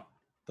 Python,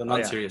 the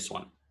non-serious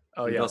one.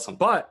 Oh yeah.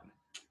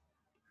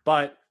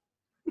 But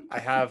I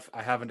have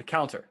a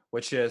counter,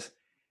 which is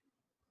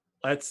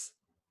let's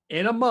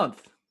in a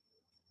month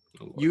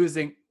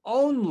using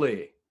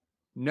only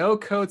no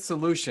code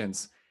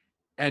solutions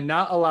and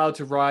not allowed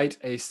to write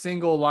a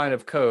single line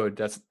of code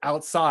that's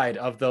outside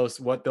of those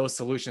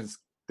solution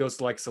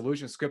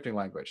scripting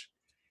language.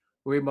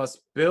 We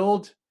must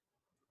build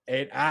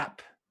an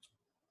app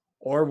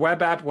or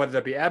web app, whether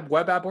it be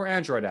web app or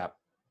Android app,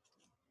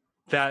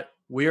 that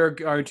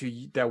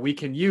we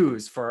can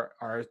use for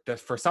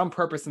some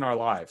purpose in our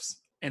lives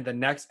and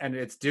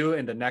it's due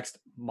in the next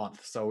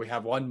month. So we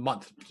have 1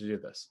 month to do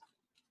this,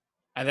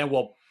 and then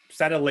we'll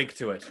send a link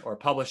to it or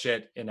publish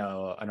it in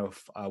a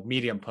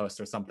Medium post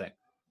or something.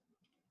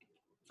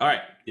 All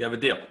right, you have a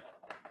deal.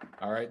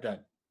 All right then.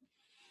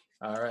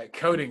 All right,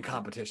 coding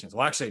competitions.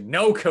 Well, actually,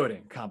 no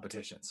coding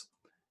competitions.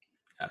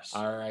 Yes.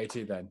 All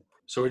righty then.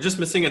 So we're just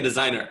missing a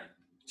designer.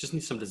 Just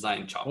need some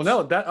design chops.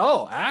 Well,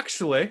 no,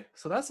 actually,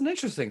 so that's an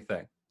interesting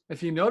thing.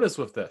 If you notice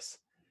with this,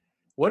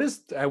 what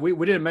is we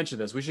didn't mention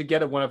this. We should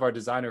get one of our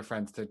designer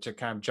friends to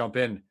kind of jump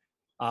in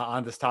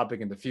on this topic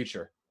in the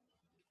future.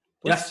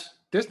 Yes.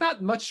 There's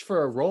not much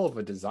for a role of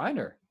a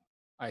designer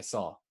I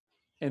saw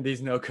in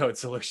these no-code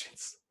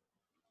solutions.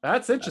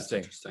 That's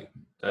interesting.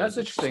 That's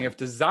interesting. If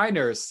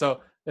designers,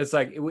 so it's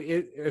like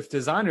if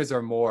designers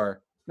are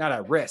more not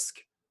at risk,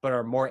 but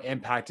are more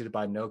impacted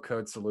by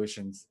no-code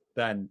solutions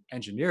than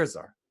engineers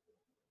are.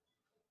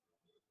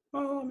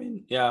 Well, I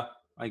mean, yeah,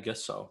 I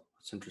guess so.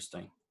 It's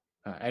interesting.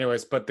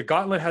 Anyways, but the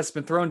gauntlet has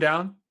been thrown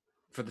down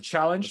for the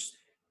challenge,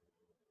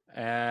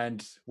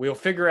 and we'll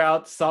figure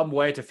out some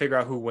way to figure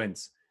out who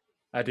wins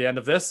at the end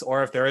of this,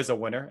 or if there is a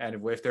winner,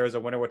 and if there is a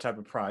winner, what type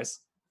of prize.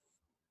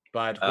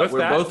 But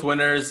we're both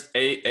winners.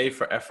 A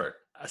for effort.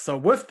 So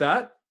with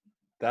that,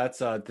 that's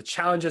the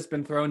challenge has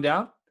been thrown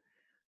down,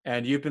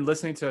 and you've been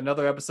listening to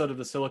another episode of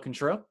the Silicon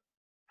Trail.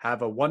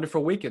 Have a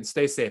wonderful week and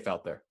stay safe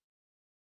out there.